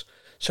confidence.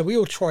 So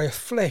he'll try a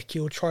flick,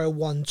 he'll try a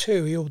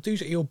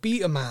 1-2, he'll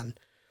beat a man.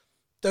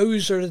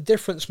 Those are the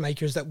difference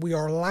makers that we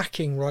are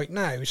lacking right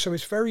now. So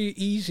it's very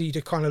easy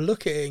to kind of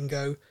look at it and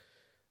go,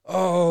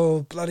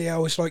 oh, bloody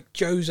hell, it's like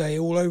Jose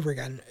all over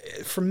again.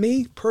 For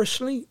me,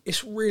 personally,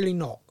 it's really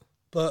not.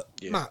 But,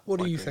 Matt, what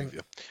do you think?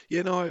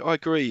 Yeah, no, I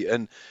agree.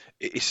 And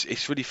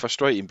it's really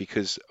frustrating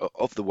because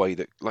of the way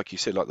that, like you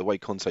said, like the way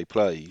Conte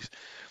plays,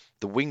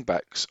 the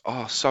wing-backs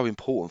are so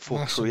important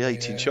for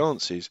creating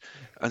chances.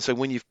 And so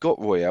when you've got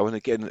Royale, and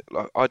again,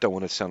 I don't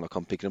want to sound like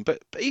I'm picking them,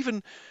 but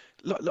even...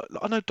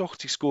 I know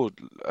Doherty scored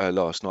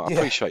last night. I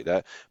appreciate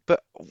that,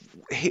 but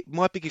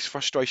my biggest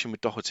frustration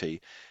with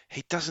Doherty,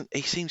 he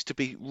seems to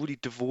be really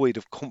devoid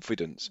of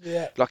confidence.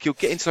 Yeah. Like he'll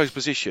get into those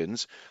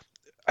positions,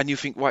 and you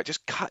think, right,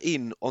 just cut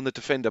in on the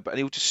defender, and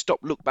he'll just stop,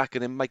 look back,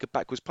 and then make a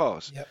backwards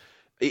pass. Yep.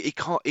 He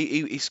can't.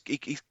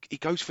 He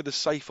goes for the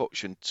safe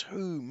option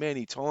too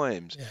many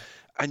times,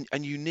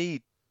 and you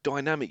need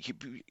dynamic. You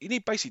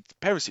need basically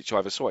Perisic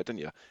either side, don't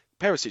you?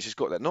 Perisic has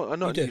got that. Not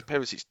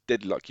Perisic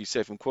dead like you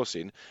said from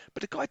crossing,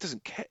 but the guy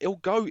doesn't care. He'll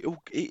go.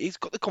 He's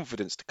got the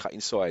confidence to cut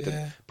inside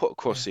and put a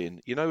cross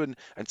in, and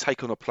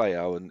take on a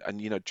player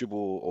and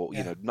dribble or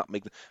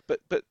nutmeg.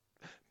 But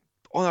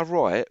on our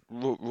right,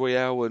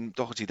 Royale and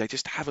Doherty, they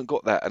just haven't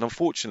got that, and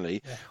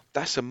unfortunately,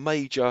 that's a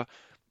major.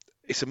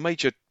 It's a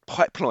major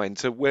pipeline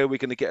to where we're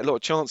going to get a lot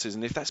of chances,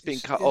 and if that's being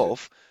cut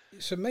off,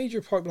 it's a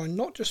major pipeline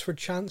not just for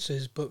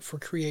chances but for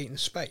creating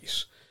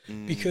space.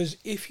 Because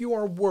if you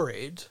are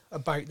worried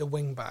about the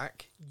wing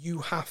back, you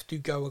have to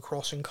go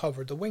across and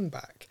cover the wing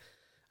back,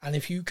 and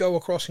if you go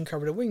across and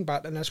cover the wing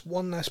back, then there's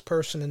one less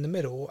person in the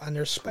middle and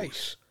there's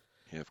space.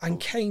 And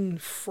Kane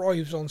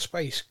thrives on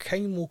space.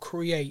 Kane will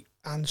create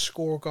and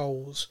score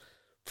goals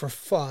for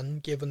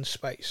fun given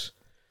space.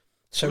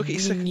 So we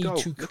need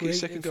to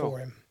create it for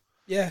him.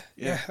 Yeah.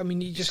 I mean,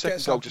 he just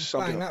gets up,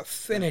 bang, that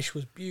finish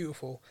was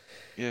beautiful.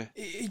 Yeah.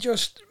 It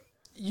just,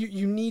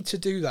 you need to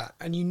do that,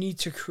 and you need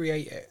to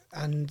create it.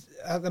 And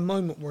at the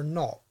moment, we're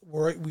not.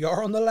 We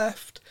are on the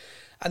left,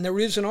 and there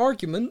is an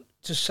argument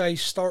to say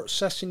start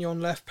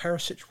Sessegnon left,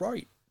 Perisic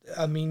right.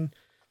 I mean,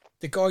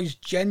 the guy's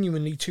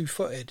genuinely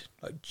two-footed,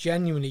 like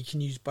genuinely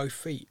can use both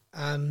feet.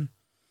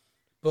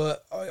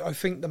 But I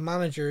think the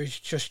manager is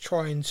just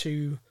trying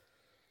to,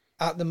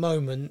 at the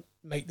moment,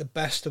 make the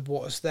best of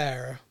what is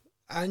there.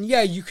 And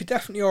yeah, you could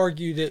definitely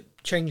argue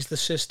that change the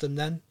system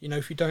then,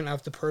 if you don't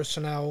have the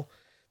personnel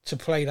to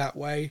play that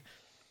way.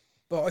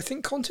 But I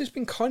think Conte's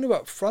been kind of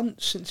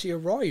upfront since he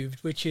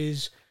arrived, which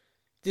is,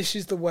 this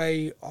is the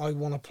way I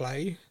want to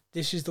play.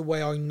 This is the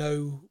way I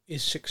know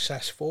is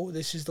successful.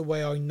 This is the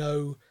way I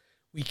know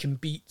we can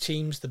beat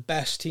teams, the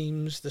best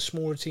teams, the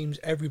smaller teams,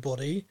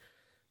 everybody.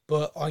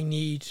 But I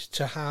need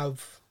to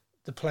have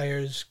the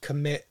players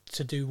commit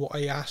to do what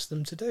I ask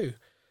them to do.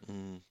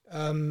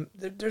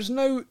 There's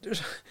no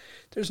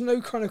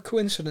kind of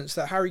coincidence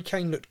that Harry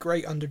Kane looked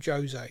great under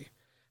Jose.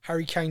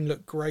 Harry Kane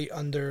looked great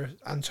under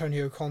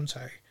Antonio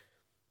Conte,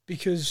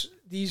 because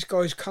these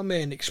guys come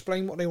in,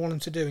 explain what they want him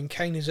to do, and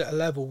Kane is at a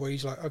level where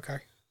he's like, okay,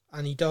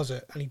 and he does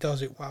it, and he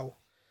does it well.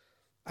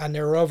 And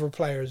there are other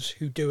players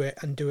who do it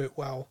and do it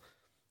well,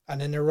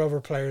 and then there are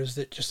other players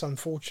that just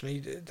unfortunately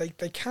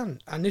they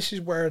can't. And this is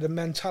where the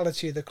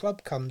mentality of the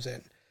club comes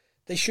in.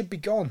 They should be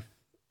gone.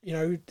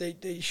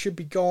 They should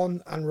be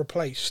gone and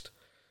replaced,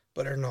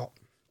 but they're not.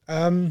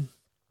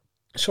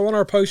 So on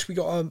our post, we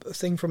got a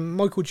thing from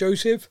Michael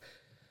Joseph.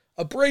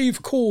 A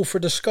brave call for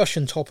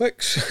discussion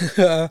topics.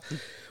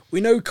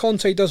 We know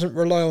Conte doesn't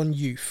rely on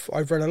youth.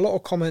 I've read a lot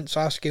of comments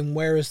asking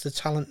where is the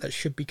talent that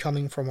should be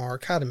coming from our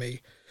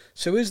academy.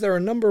 So is there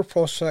a number of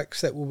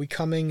prospects that will be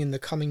coming in the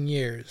coming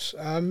years?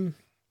 Oh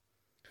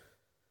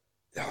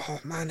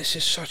man, this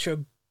is such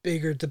a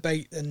bigger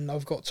debate than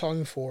I've got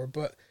time for,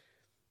 but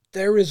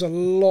there is a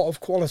lot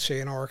of quality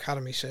in our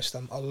academy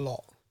system, a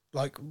lot.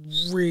 Like,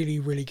 really,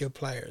 really good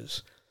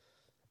players.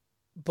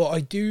 But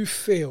I do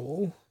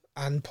feel,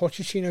 and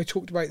Pochettino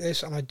talked about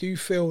this, and I do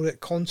feel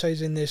that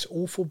Conte's in this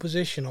awful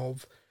position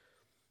of,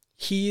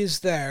 he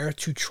is there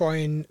to try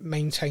and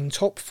maintain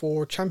top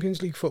 4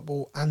 Champions League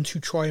football and to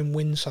try and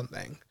win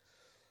something.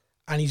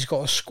 And he's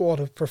got a squad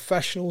of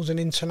professionals and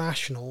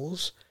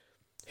internationals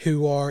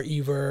who are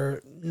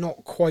either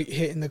not quite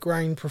hitting the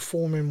ground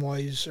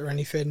performing-wise or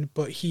anything,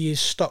 but he is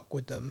stuck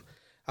with them.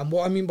 And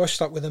what I mean by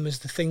stuck with them is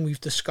the thing we've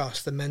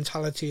discussed, the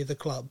mentality of the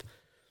club.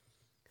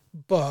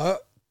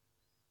 But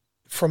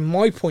from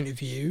my point of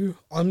view,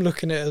 I'm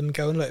looking at them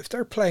going, look, if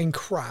they're playing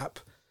crap,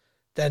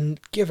 then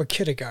give a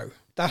kid a go.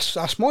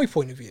 That's my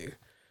point of view.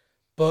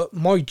 But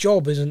my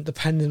job isn't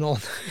dependent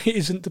on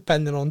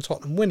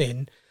Tottenham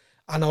winning.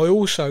 And I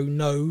also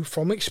know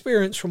from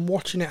experience from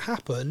watching it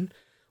happen,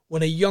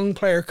 when a young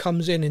player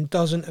comes in and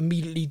doesn't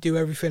immediately do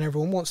everything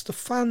everyone wants, the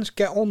fans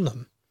get on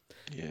them.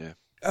 Yeah.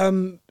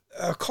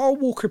 Kyle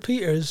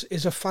Walker-Peters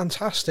is a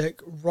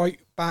fantastic right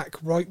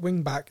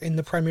wing back in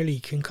the Premier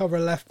League. Can cover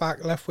left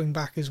back, left wing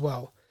back as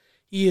well.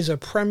 He is a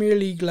Premier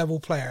League level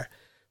player.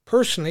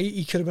 Personally,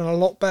 he could have been a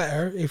lot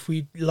better if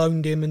we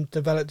loaned him and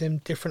developed him,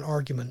 different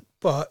argument.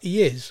 But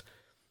he is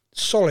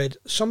solid.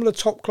 Some of the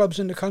top clubs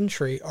in the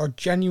country are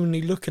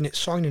genuinely looking at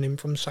signing him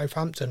from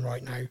Southampton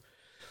right now.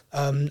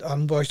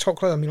 By top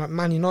clubs, I mean like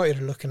Man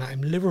United are looking at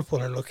him,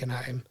 Liverpool are looking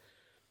at him.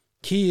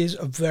 He is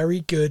a very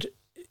good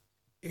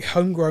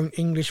homegrown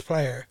English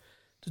player.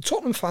 The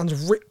Tottenham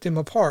fans ripped him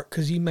apart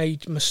because he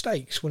made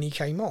mistakes when he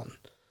came on.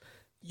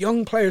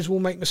 Young players will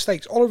make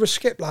mistakes. Oliver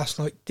Skipp last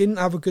night didn't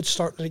have a good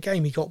start to the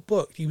game. He got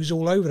booked. He was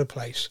all over the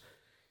place.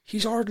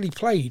 He's hardly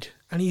played,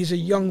 and he's a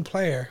young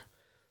player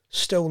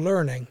still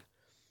learning.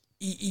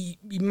 He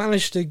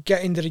managed to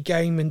get into the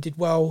game and did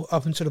well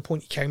up until the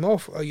point he came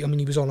off. I mean,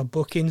 he was on a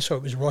booking, so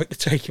it was right to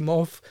take him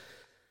off.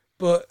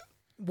 But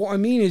what I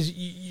mean is,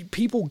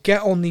 people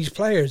get on these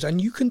players, and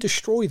you can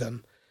destroy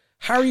them.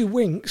 Harry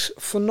Winks,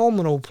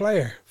 phenomenal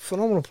player,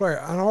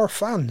 and our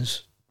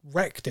fans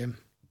wrecked him,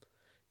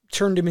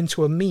 turned him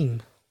into a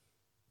meme.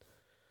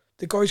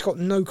 the guy's got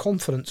no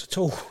confidence at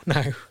all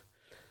now.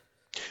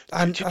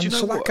 And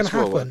so that can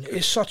happen.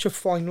 It's such a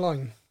fine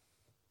line.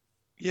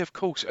 Yeah, of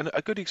course. And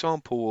a good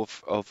example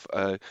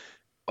of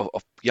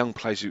young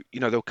players who,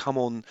 they'll come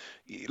on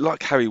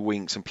like Harry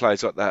Winks and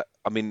players like that.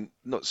 I mean,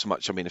 not so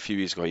much. I mean, a few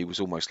years ago, he was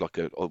almost like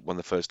one of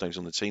the first names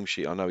on the team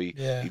sheet. I know he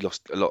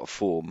lost a lot of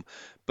form,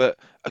 but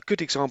a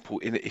good example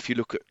if you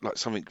look at like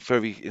something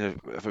in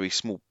a very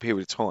small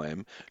period of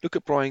time, look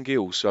at Brian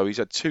Gill. So he's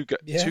had two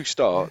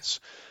starts,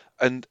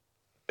 and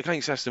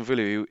against Aston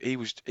Villa,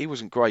 he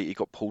wasn't great. He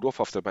got pulled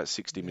off after about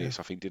 60 minutes,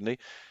 I think, didn't he?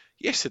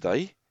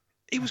 Yesterday,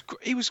 he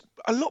was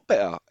a lot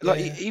better. Like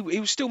he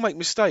was still make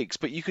mistakes,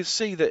 but you could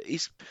see that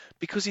he's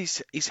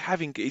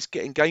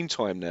getting game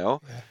time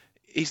now. Yeah.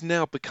 He's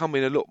now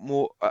becoming a lot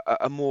more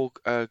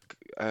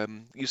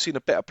you've seen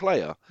a better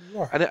player,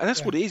 and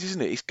that's what it is,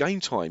 isn't it? It's game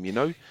time,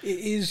 It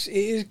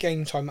is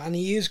game time, and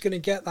he is going to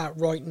get that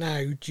right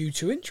now due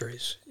to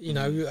injuries.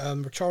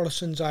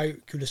 Richarlison's out,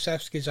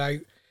 Kulusevski's out,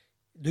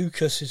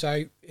 Lucas is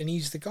out, and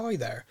he's the guy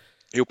there.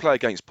 He'll play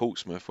against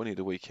Portsmouth, won't he,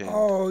 the weekend?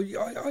 Oh,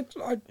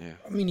 I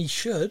mean, he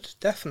should,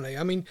 definitely.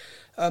 I mean,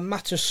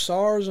 Matas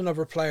Sarr is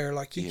another player.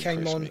 Like, he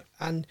came on,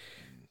 and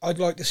I'd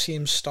like to see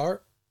him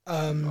start.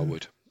 I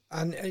would.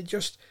 And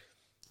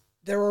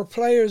there are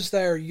players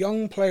there,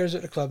 young players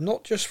at the club,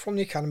 not just from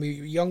the academy,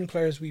 young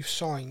players we've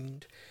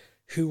signed,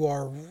 who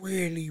are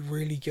really,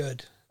 really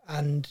good.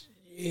 And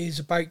it is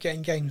about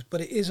getting games,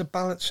 but it is a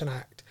balancing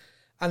act.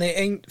 And it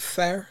ain't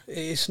fair.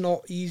 It's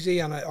not easy.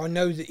 And I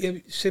know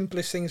the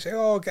simplest things say,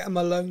 get them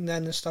alone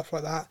then and stuff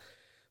like that.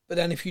 But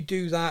then if you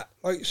do that,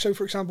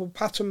 for example,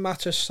 Patton,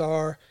 Matas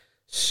Sarr,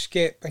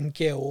 Skip and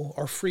Gill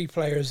are three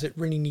players that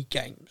really need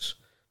games.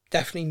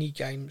 Definitely need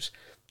games.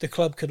 The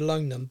club could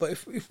loan them. But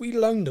if we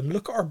loaned them,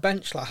 look at our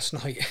bench last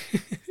night.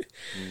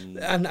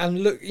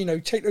 and look,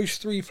 take those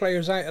three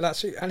players out of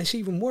that. And it's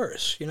even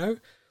worse,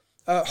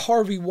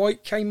 Harvey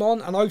White came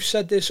on, and I've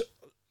said this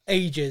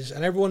ages,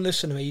 and everyone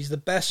listen to me, he's the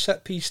best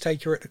set piece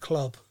taker at the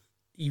club.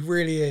 He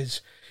really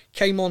is.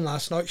 Came on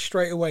last night,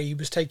 straight away he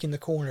was taking the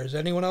corners.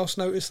 Anyone else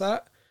notice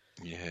that?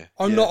 Yeah.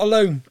 I'm not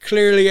alone.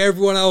 Clearly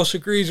everyone else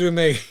agrees with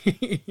me.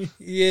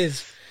 He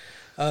is.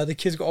 The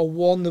kid's got a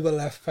wand of a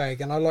left peg,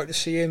 and I'd like to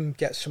see him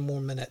get some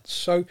more minutes.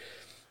 So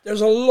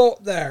there's a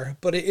lot there,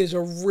 but it is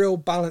a real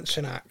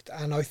balancing act,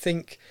 and I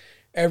think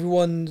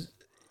everyone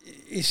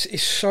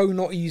is so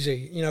not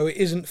easy. It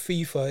isn't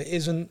FIFA, it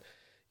isn't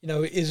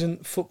it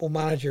isn't Football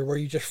Manager where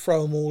you just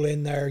throw them all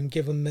in there and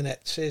give them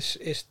minutes.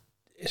 It's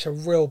a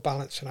real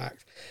balancing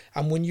act.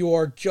 And when you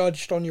are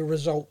judged on your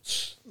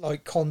results,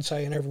 like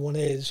Conte and everyone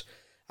is,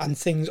 and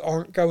things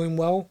aren't going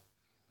well,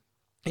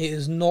 it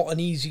is not an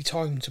easy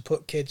time to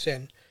put kids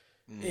in.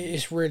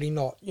 It's really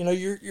not.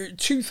 You're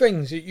two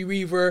things.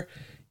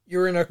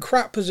 You're in a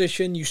crap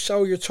position, you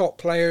sell your top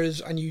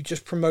players, and you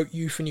just promote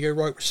youth and you go,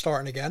 right, we're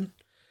starting again.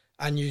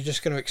 And you're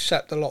just going to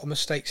accept a lot of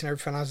mistakes and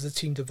everything as the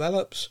team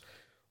develops.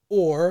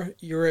 Or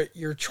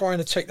you're trying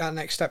to take that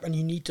next step and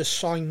you need to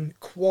sign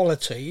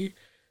quality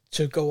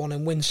to go on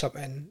and win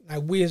something. Now,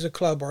 we as a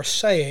club are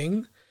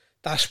saying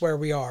that's where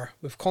we are.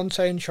 With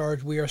Conte in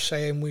charge, we are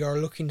saying we are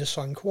looking to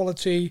sign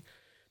quality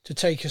to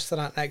take us to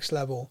that next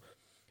level.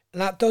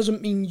 And that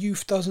doesn't mean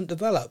youth doesn't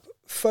develop.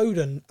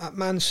 Foden at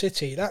Man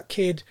City, that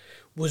kid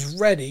was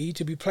ready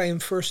to be playing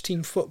first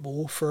team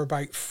football for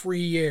about 3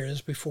 years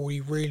before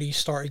he really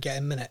started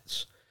getting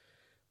minutes.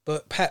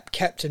 But Pep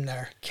kept him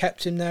there,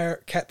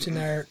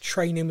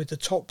 training with the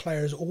top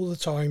players all the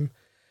time,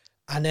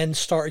 and then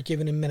started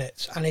giving him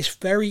minutes. And it's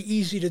very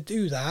easy to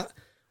do that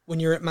when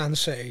you're at Man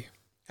City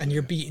and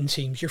you're beating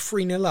teams. You're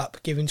 3-0 up,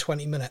 give him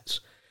 20 minutes.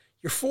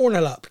 You're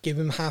 4-0 up, give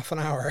him half an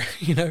hour,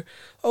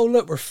 Oh,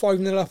 look, we're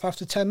 5-0 up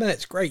after 10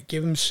 minutes. Great,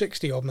 give him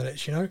 60-odd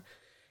minutes, It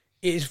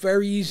is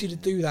very easy to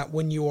do that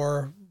when you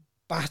are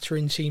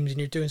battering teams and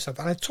you're doing stuff.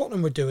 And if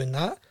Tottenham were doing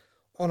that,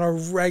 on a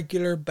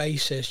regular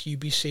basis, you'd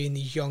be seeing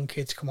these young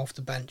kids come off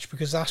the bench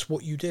because that's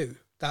what you do.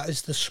 That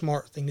is the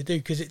smart thing to do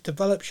because it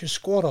develops your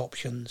squad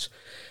options.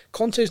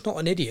 Conte's not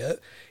an idiot.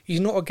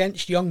 He's not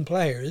against young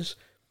players.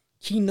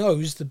 He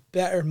knows the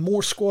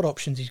more squad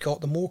options he's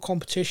got, the more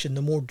competition,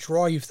 the more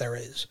drive there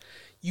is.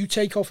 You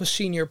take off a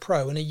senior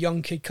pro and a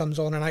young kid comes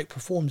on and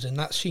outperforms him,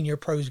 that senior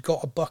pro's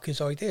got to buck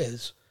his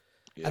ideas.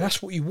 Yeah. And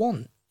that's what you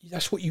want.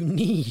 That's what you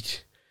need.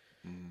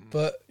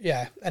 But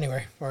yeah,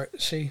 anyway, right,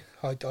 see,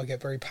 I get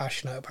very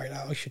passionate about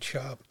that. I should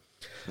shut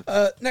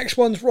up. Next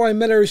one's Ryan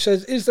Miller, who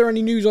says, is there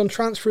any news on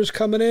transfers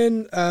coming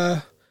in?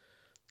 No.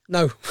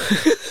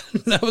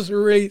 that was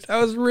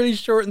really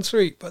short and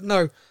sweet, but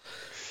no.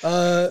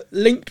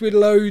 Linked with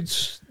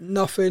loads,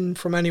 nothing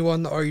from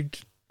anyone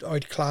that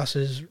I'd class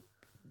as,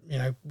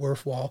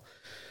 worthwhile.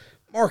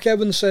 Mark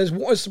Evans says,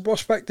 what is the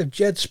prospect of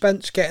Jed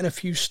Spence getting a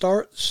few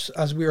starts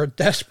as we are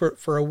desperate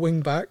for a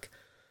wing back?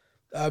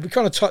 We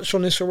kind of touched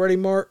on this already,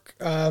 Mark.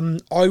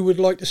 I would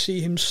like to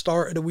see him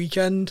start at the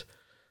weekend.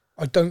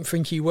 I don't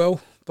think he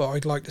will, but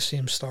I'd like to see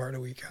him start at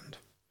the weekend.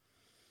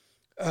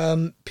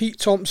 Pete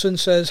Thompson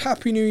says,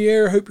 Happy New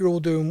Year, hope you're all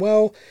doing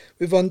well.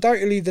 With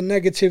undoubtedly the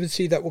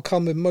negativity that will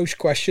come with most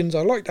questions,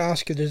 I'd like to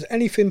ask if there's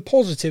anything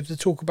positive to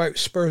talk about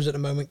Spurs at the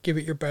moment. Give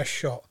it your best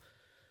shot.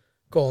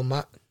 Go on,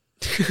 Matt.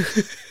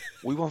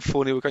 We won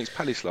 4-0 against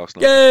Palace last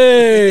night.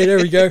 Yay! There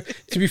we go.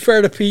 To be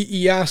fair to Pete,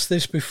 he asked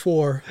this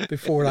before that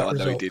result.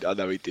 I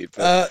know he did.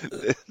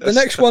 The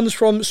next one's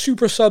from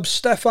super sub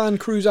Stefan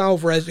Cruz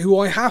Alvarez, who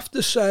I have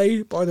to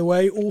say, by the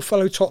way, all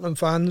fellow Tottenham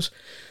fans,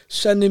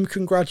 send him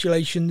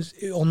congratulations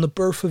on the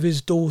birth of his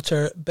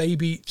daughter.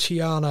 Baby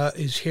Tiana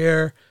is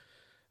here.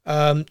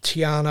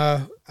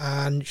 Tiana,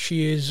 and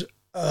she is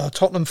a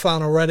Tottenham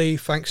fan already,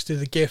 thanks to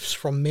the gifts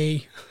from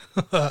me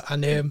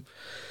and him.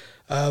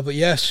 But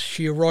yes,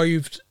 she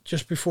arrived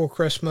just before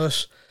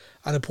Christmas,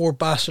 and the poor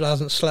bastard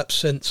hasn't slept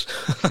since.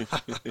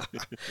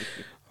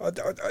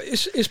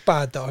 It's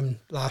bad that I'm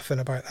laughing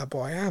about that, but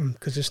I am,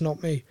 because it's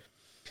not me.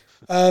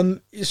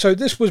 So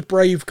this was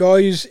brave,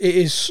 guys. It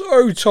is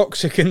so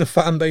toxic in the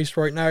fan base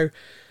right now.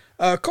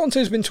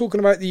 Conte's been talking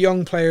about the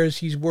young players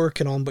he's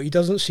working on, but he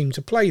doesn't seem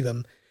to play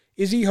them.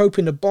 Is he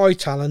hoping to buy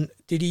talent?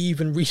 Did he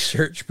even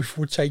research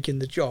before taking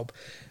the job?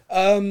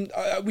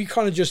 We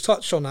kind of just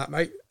touched on that,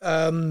 mate,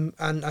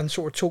 and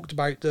sort of talked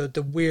about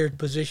the weird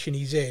position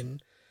he's in.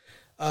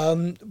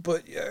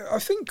 But I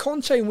think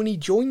Conte, when he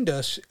joined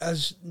us,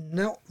 has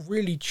not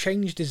really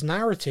changed his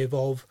narrative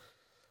of,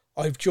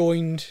 I've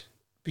joined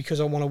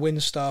because I want to win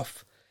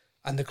stuff,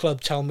 and the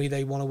club tell me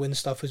they want to win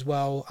stuff as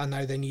well, and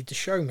now they need to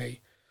show me.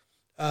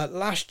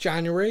 Last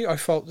January, I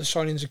felt the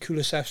signings of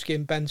Kulusevski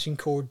and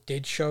Bentancur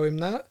did show him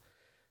that.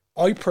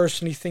 I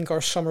personally think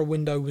our summer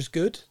window was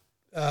good.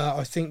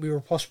 I think we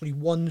were possibly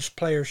one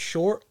player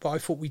short, but I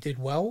thought we did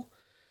well.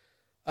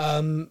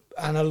 And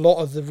a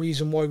lot of the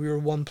reason why we were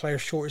one player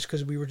short is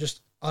because we were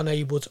just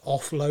unable to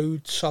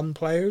offload some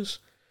players,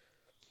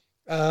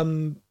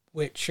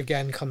 which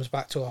again comes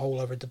back to a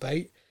whole other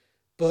debate.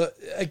 But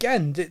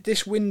again,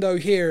 this window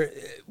here,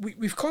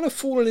 we've kind of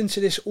fallen into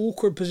this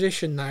awkward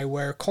position now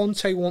where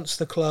Conte wants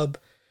the club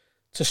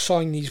to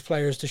sign these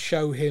players to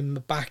show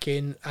him back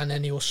in, and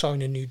then he'll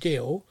sign a new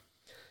deal.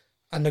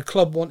 And the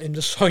club want him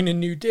to sign a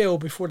new deal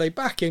before they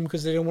back him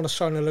because they don't want to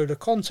sign a load of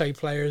Conte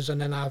players and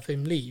then have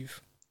him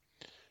leave.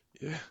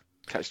 Yeah,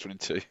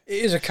 catch-22. It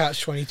is a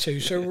catch-22.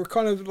 So we're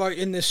kind of like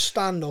in this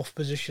standoff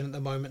position at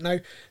the moment. Now,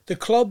 the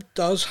club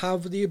does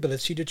have the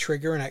ability to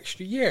trigger an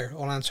extra year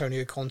on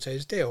Antonio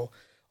Conte's deal.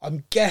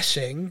 I'm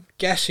guessing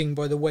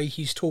by the way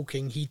he's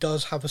talking, he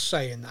does have a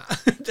say in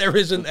that. There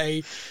isn't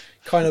a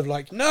kind of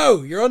like,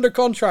 no, you're under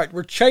contract,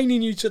 we're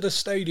chaining you to the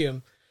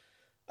stadium.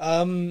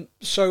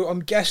 So I'm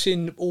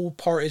guessing all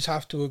parties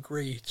have to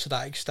agree to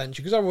that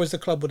extension, because otherwise the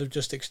club would have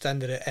just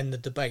extended it, end the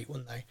debate,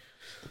 wouldn't they?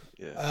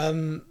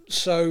 Yeah.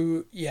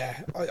 So yeah,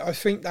 I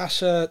think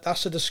that's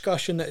a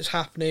discussion that is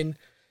happening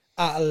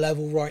at a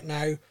level right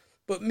now.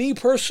 But me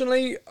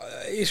personally,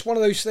 it's one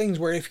of those things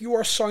where if you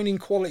are signing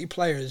quality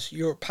players,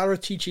 your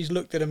Paratici's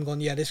looked at him and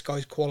gone, yeah, this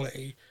guy's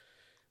quality,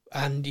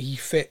 and he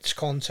fits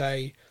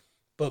Conte.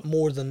 But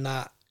more than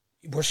that,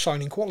 we're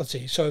signing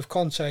quality. So if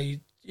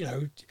Conte,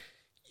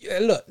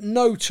 look,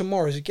 no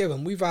tomorrow's a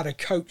given. We've had a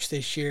coach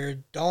this year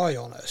die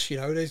on us.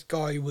 This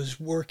guy was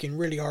working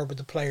really hard with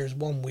the players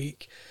one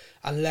week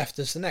and left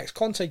us the next.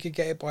 Conte could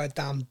get it by a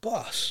damn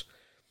bus.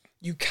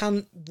 You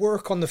can't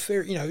work on the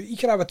fear. You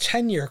could have a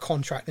 10-year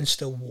contract and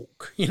still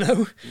walk,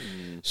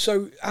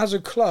 So as a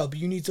club,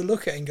 you need to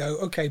look at it and go,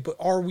 okay, but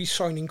are we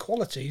signing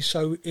quality?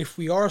 So if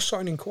we are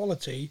signing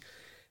quality,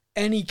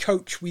 any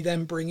coach we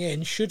then bring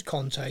in, should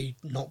Conte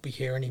not be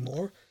here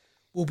anymore,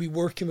 will be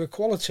working with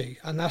quality,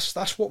 and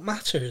that's what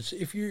matters.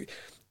 If you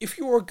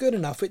are good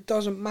enough, it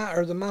doesn't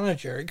matter the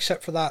manager,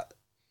 except for that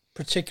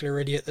particular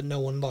idiot that no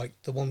one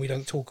liked, the one we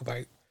don't talk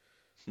about.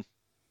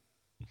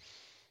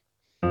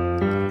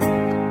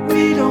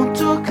 We don't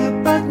talk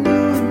about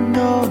no.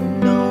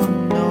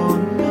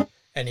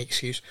 Any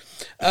excuse.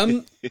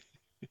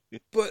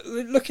 But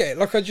look at it,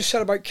 like I just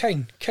said about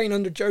Kane. Kane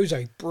under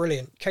Jose,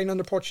 brilliant. Kane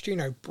under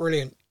Pochettino,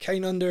 brilliant.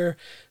 Kane under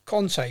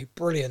Conte,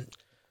 brilliant.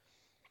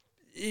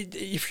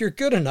 If you're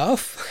good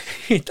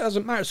enough, it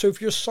doesn't matter. So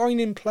if you're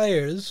signing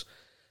players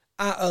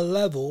at a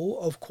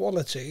level of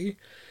quality,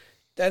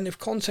 then if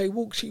Conte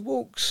walks, he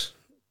walks.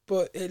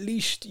 But at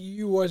least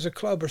you as a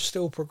club are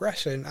still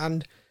progressing.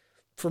 And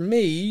for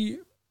me,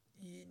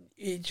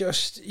 it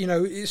just,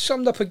 it's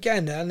summed up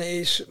again, and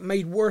it's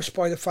made worse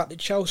by the fact that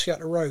Chelsea at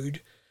the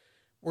road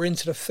were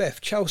into the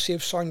fifth. Chelsea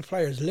have signed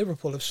players.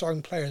 Liverpool have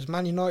signed players.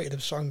 Man United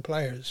have signed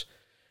players.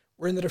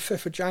 We're into the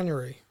 5th of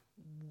January.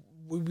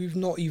 We've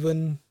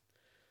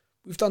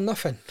done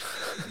nothing.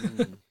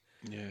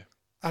 Yeah.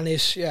 And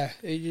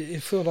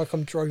it feels like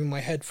I'm driving my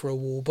head for a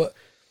wall. But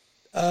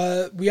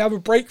we have a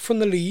break from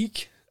the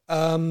league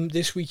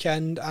this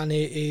weekend, and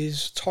it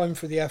is time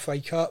for the FA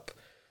Cup.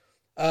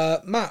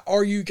 Matt,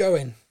 are you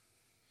going?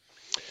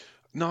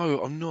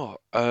 No, I'm not.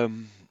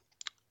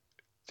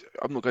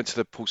 I'm not going to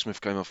the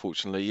Portsmouth game,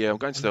 unfortunately. Yeah, I'm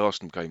going to the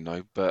Arsenal game,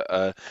 though.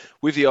 But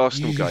with the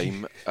Arsenal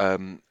game,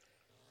 I'm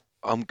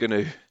going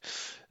to...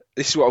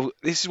 This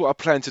is what I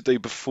plan to do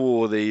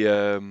before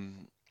the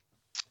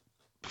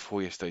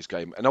before yesterday's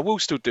game, and I will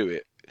still do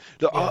it.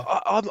 Look,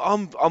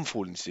 I'm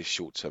falling into this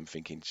short-term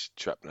thinking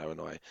trap now,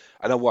 and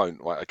I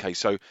won't. Right? Okay,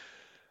 so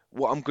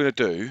what I'm going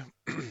to do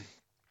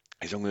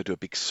is I'm going to do a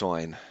big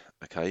sign.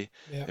 Okay,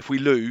 if we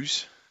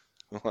lose,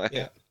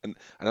 right? And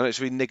I know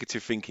it's really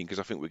negative thinking because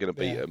I think we're going to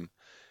beat them,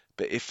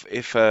 but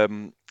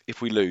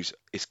if we lose,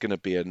 it's going to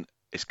be a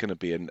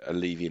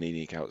Levy and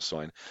Enoch out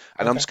sign,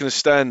 and I'm just going to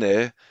stand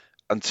there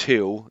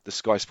until the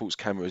Sky Sports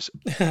cameras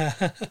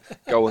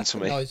go on to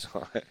me. Nice.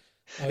 Right?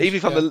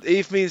 Even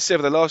if me and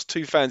Sev are the last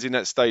two fans in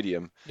that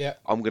stadium,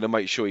 I'm going to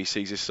make sure he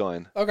sees this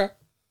sign. Okay.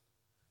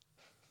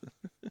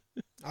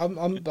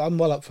 I'm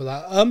well up for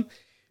that.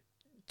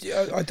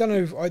 I don't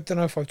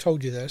know if I've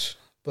told you this,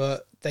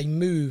 but they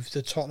moved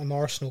the Tottenham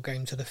Arsenal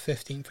game to the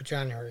 15th of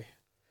January.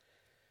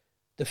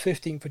 The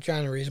 15th of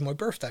January is my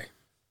birthday.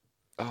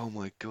 Oh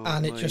my god!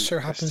 And it just so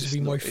happens to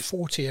be my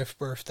 40th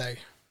birthday.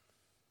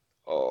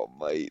 Oh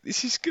mate,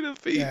 this is gonna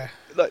be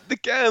like the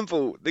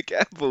gamble.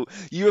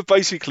 You are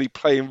basically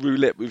playing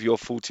roulette with your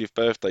 40th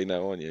birthday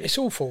now, aren't you? It's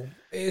awful.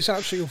 It's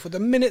absolutely awful. The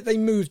minute they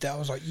moved it, I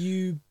was like,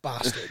 "You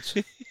bastards!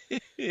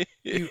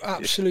 You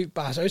absolute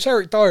bastards!" It's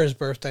Eric Dyer's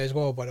birthday as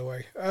well, by the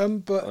way.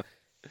 But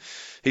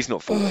he's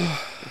not 40.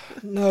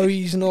 No,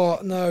 he's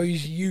not. No,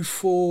 he's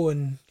youthful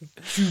and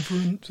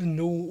exuberant and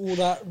all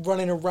that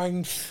running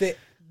around fit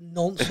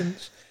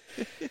nonsense.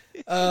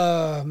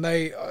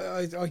 Mate,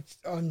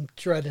 I'm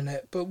dreading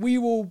it, but we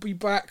will be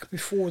back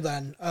before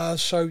then.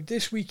 So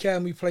this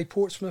weekend we play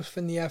Portsmouth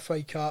in the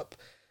FA Cup.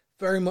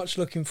 Very much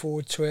looking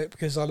forward to it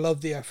because I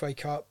love the FA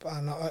Cup,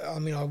 and I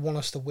mean I want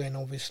us to win.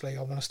 Obviously,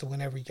 I want us to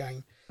win every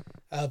game.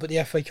 But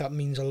the FA Cup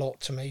means a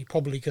lot to me,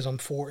 probably because I'm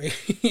 40.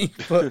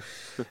 But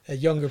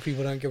younger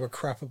people don't give a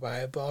crap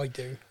about it, but I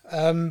do.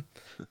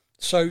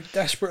 So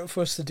desperate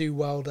for us to do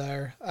well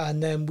there,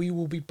 and then we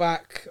will be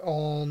back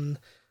on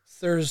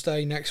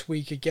Thursday next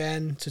week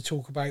again to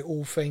talk about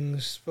all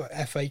things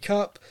FA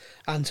Cup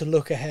and to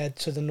look ahead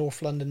to the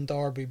North London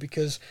derby,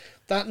 because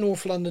that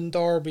North London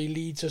derby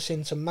leads us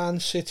into Man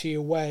City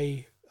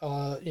away,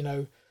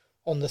 on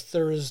the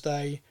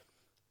Thursday.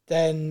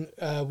 Then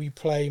we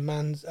play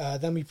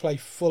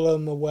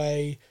Fulham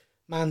away,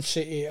 Man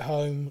City at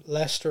home,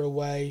 Leicester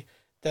away.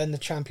 Then the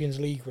Champions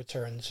League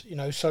returns.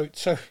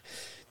 So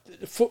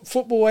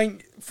football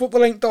ain't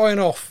dying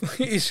off.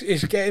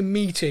 It's getting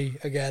meaty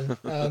again.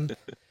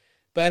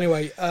 But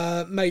anyway,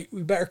 mate,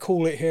 we better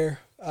call it here.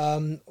 I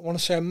want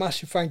to say a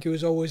massive thank you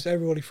as always to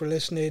everybody for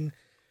listening.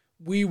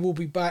 We will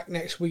be back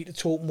next week to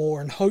talk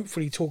more and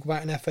hopefully talk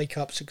about an FA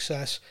Cup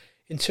success.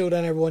 Until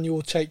then, everyone, you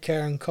all take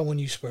care and come on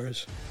you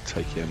Spurs.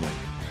 Take care, mate.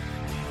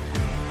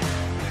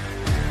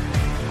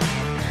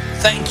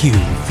 Thank you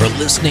for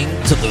listening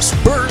to the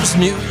Spurs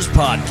News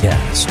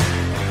Podcast.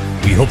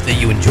 We hope that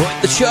you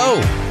enjoyed the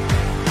show.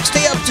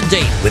 Stay up to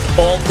date with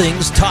all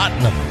things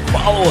Tottenham.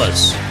 Follow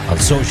us on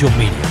social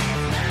media.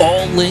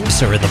 All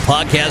links are in the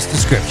podcast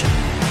description.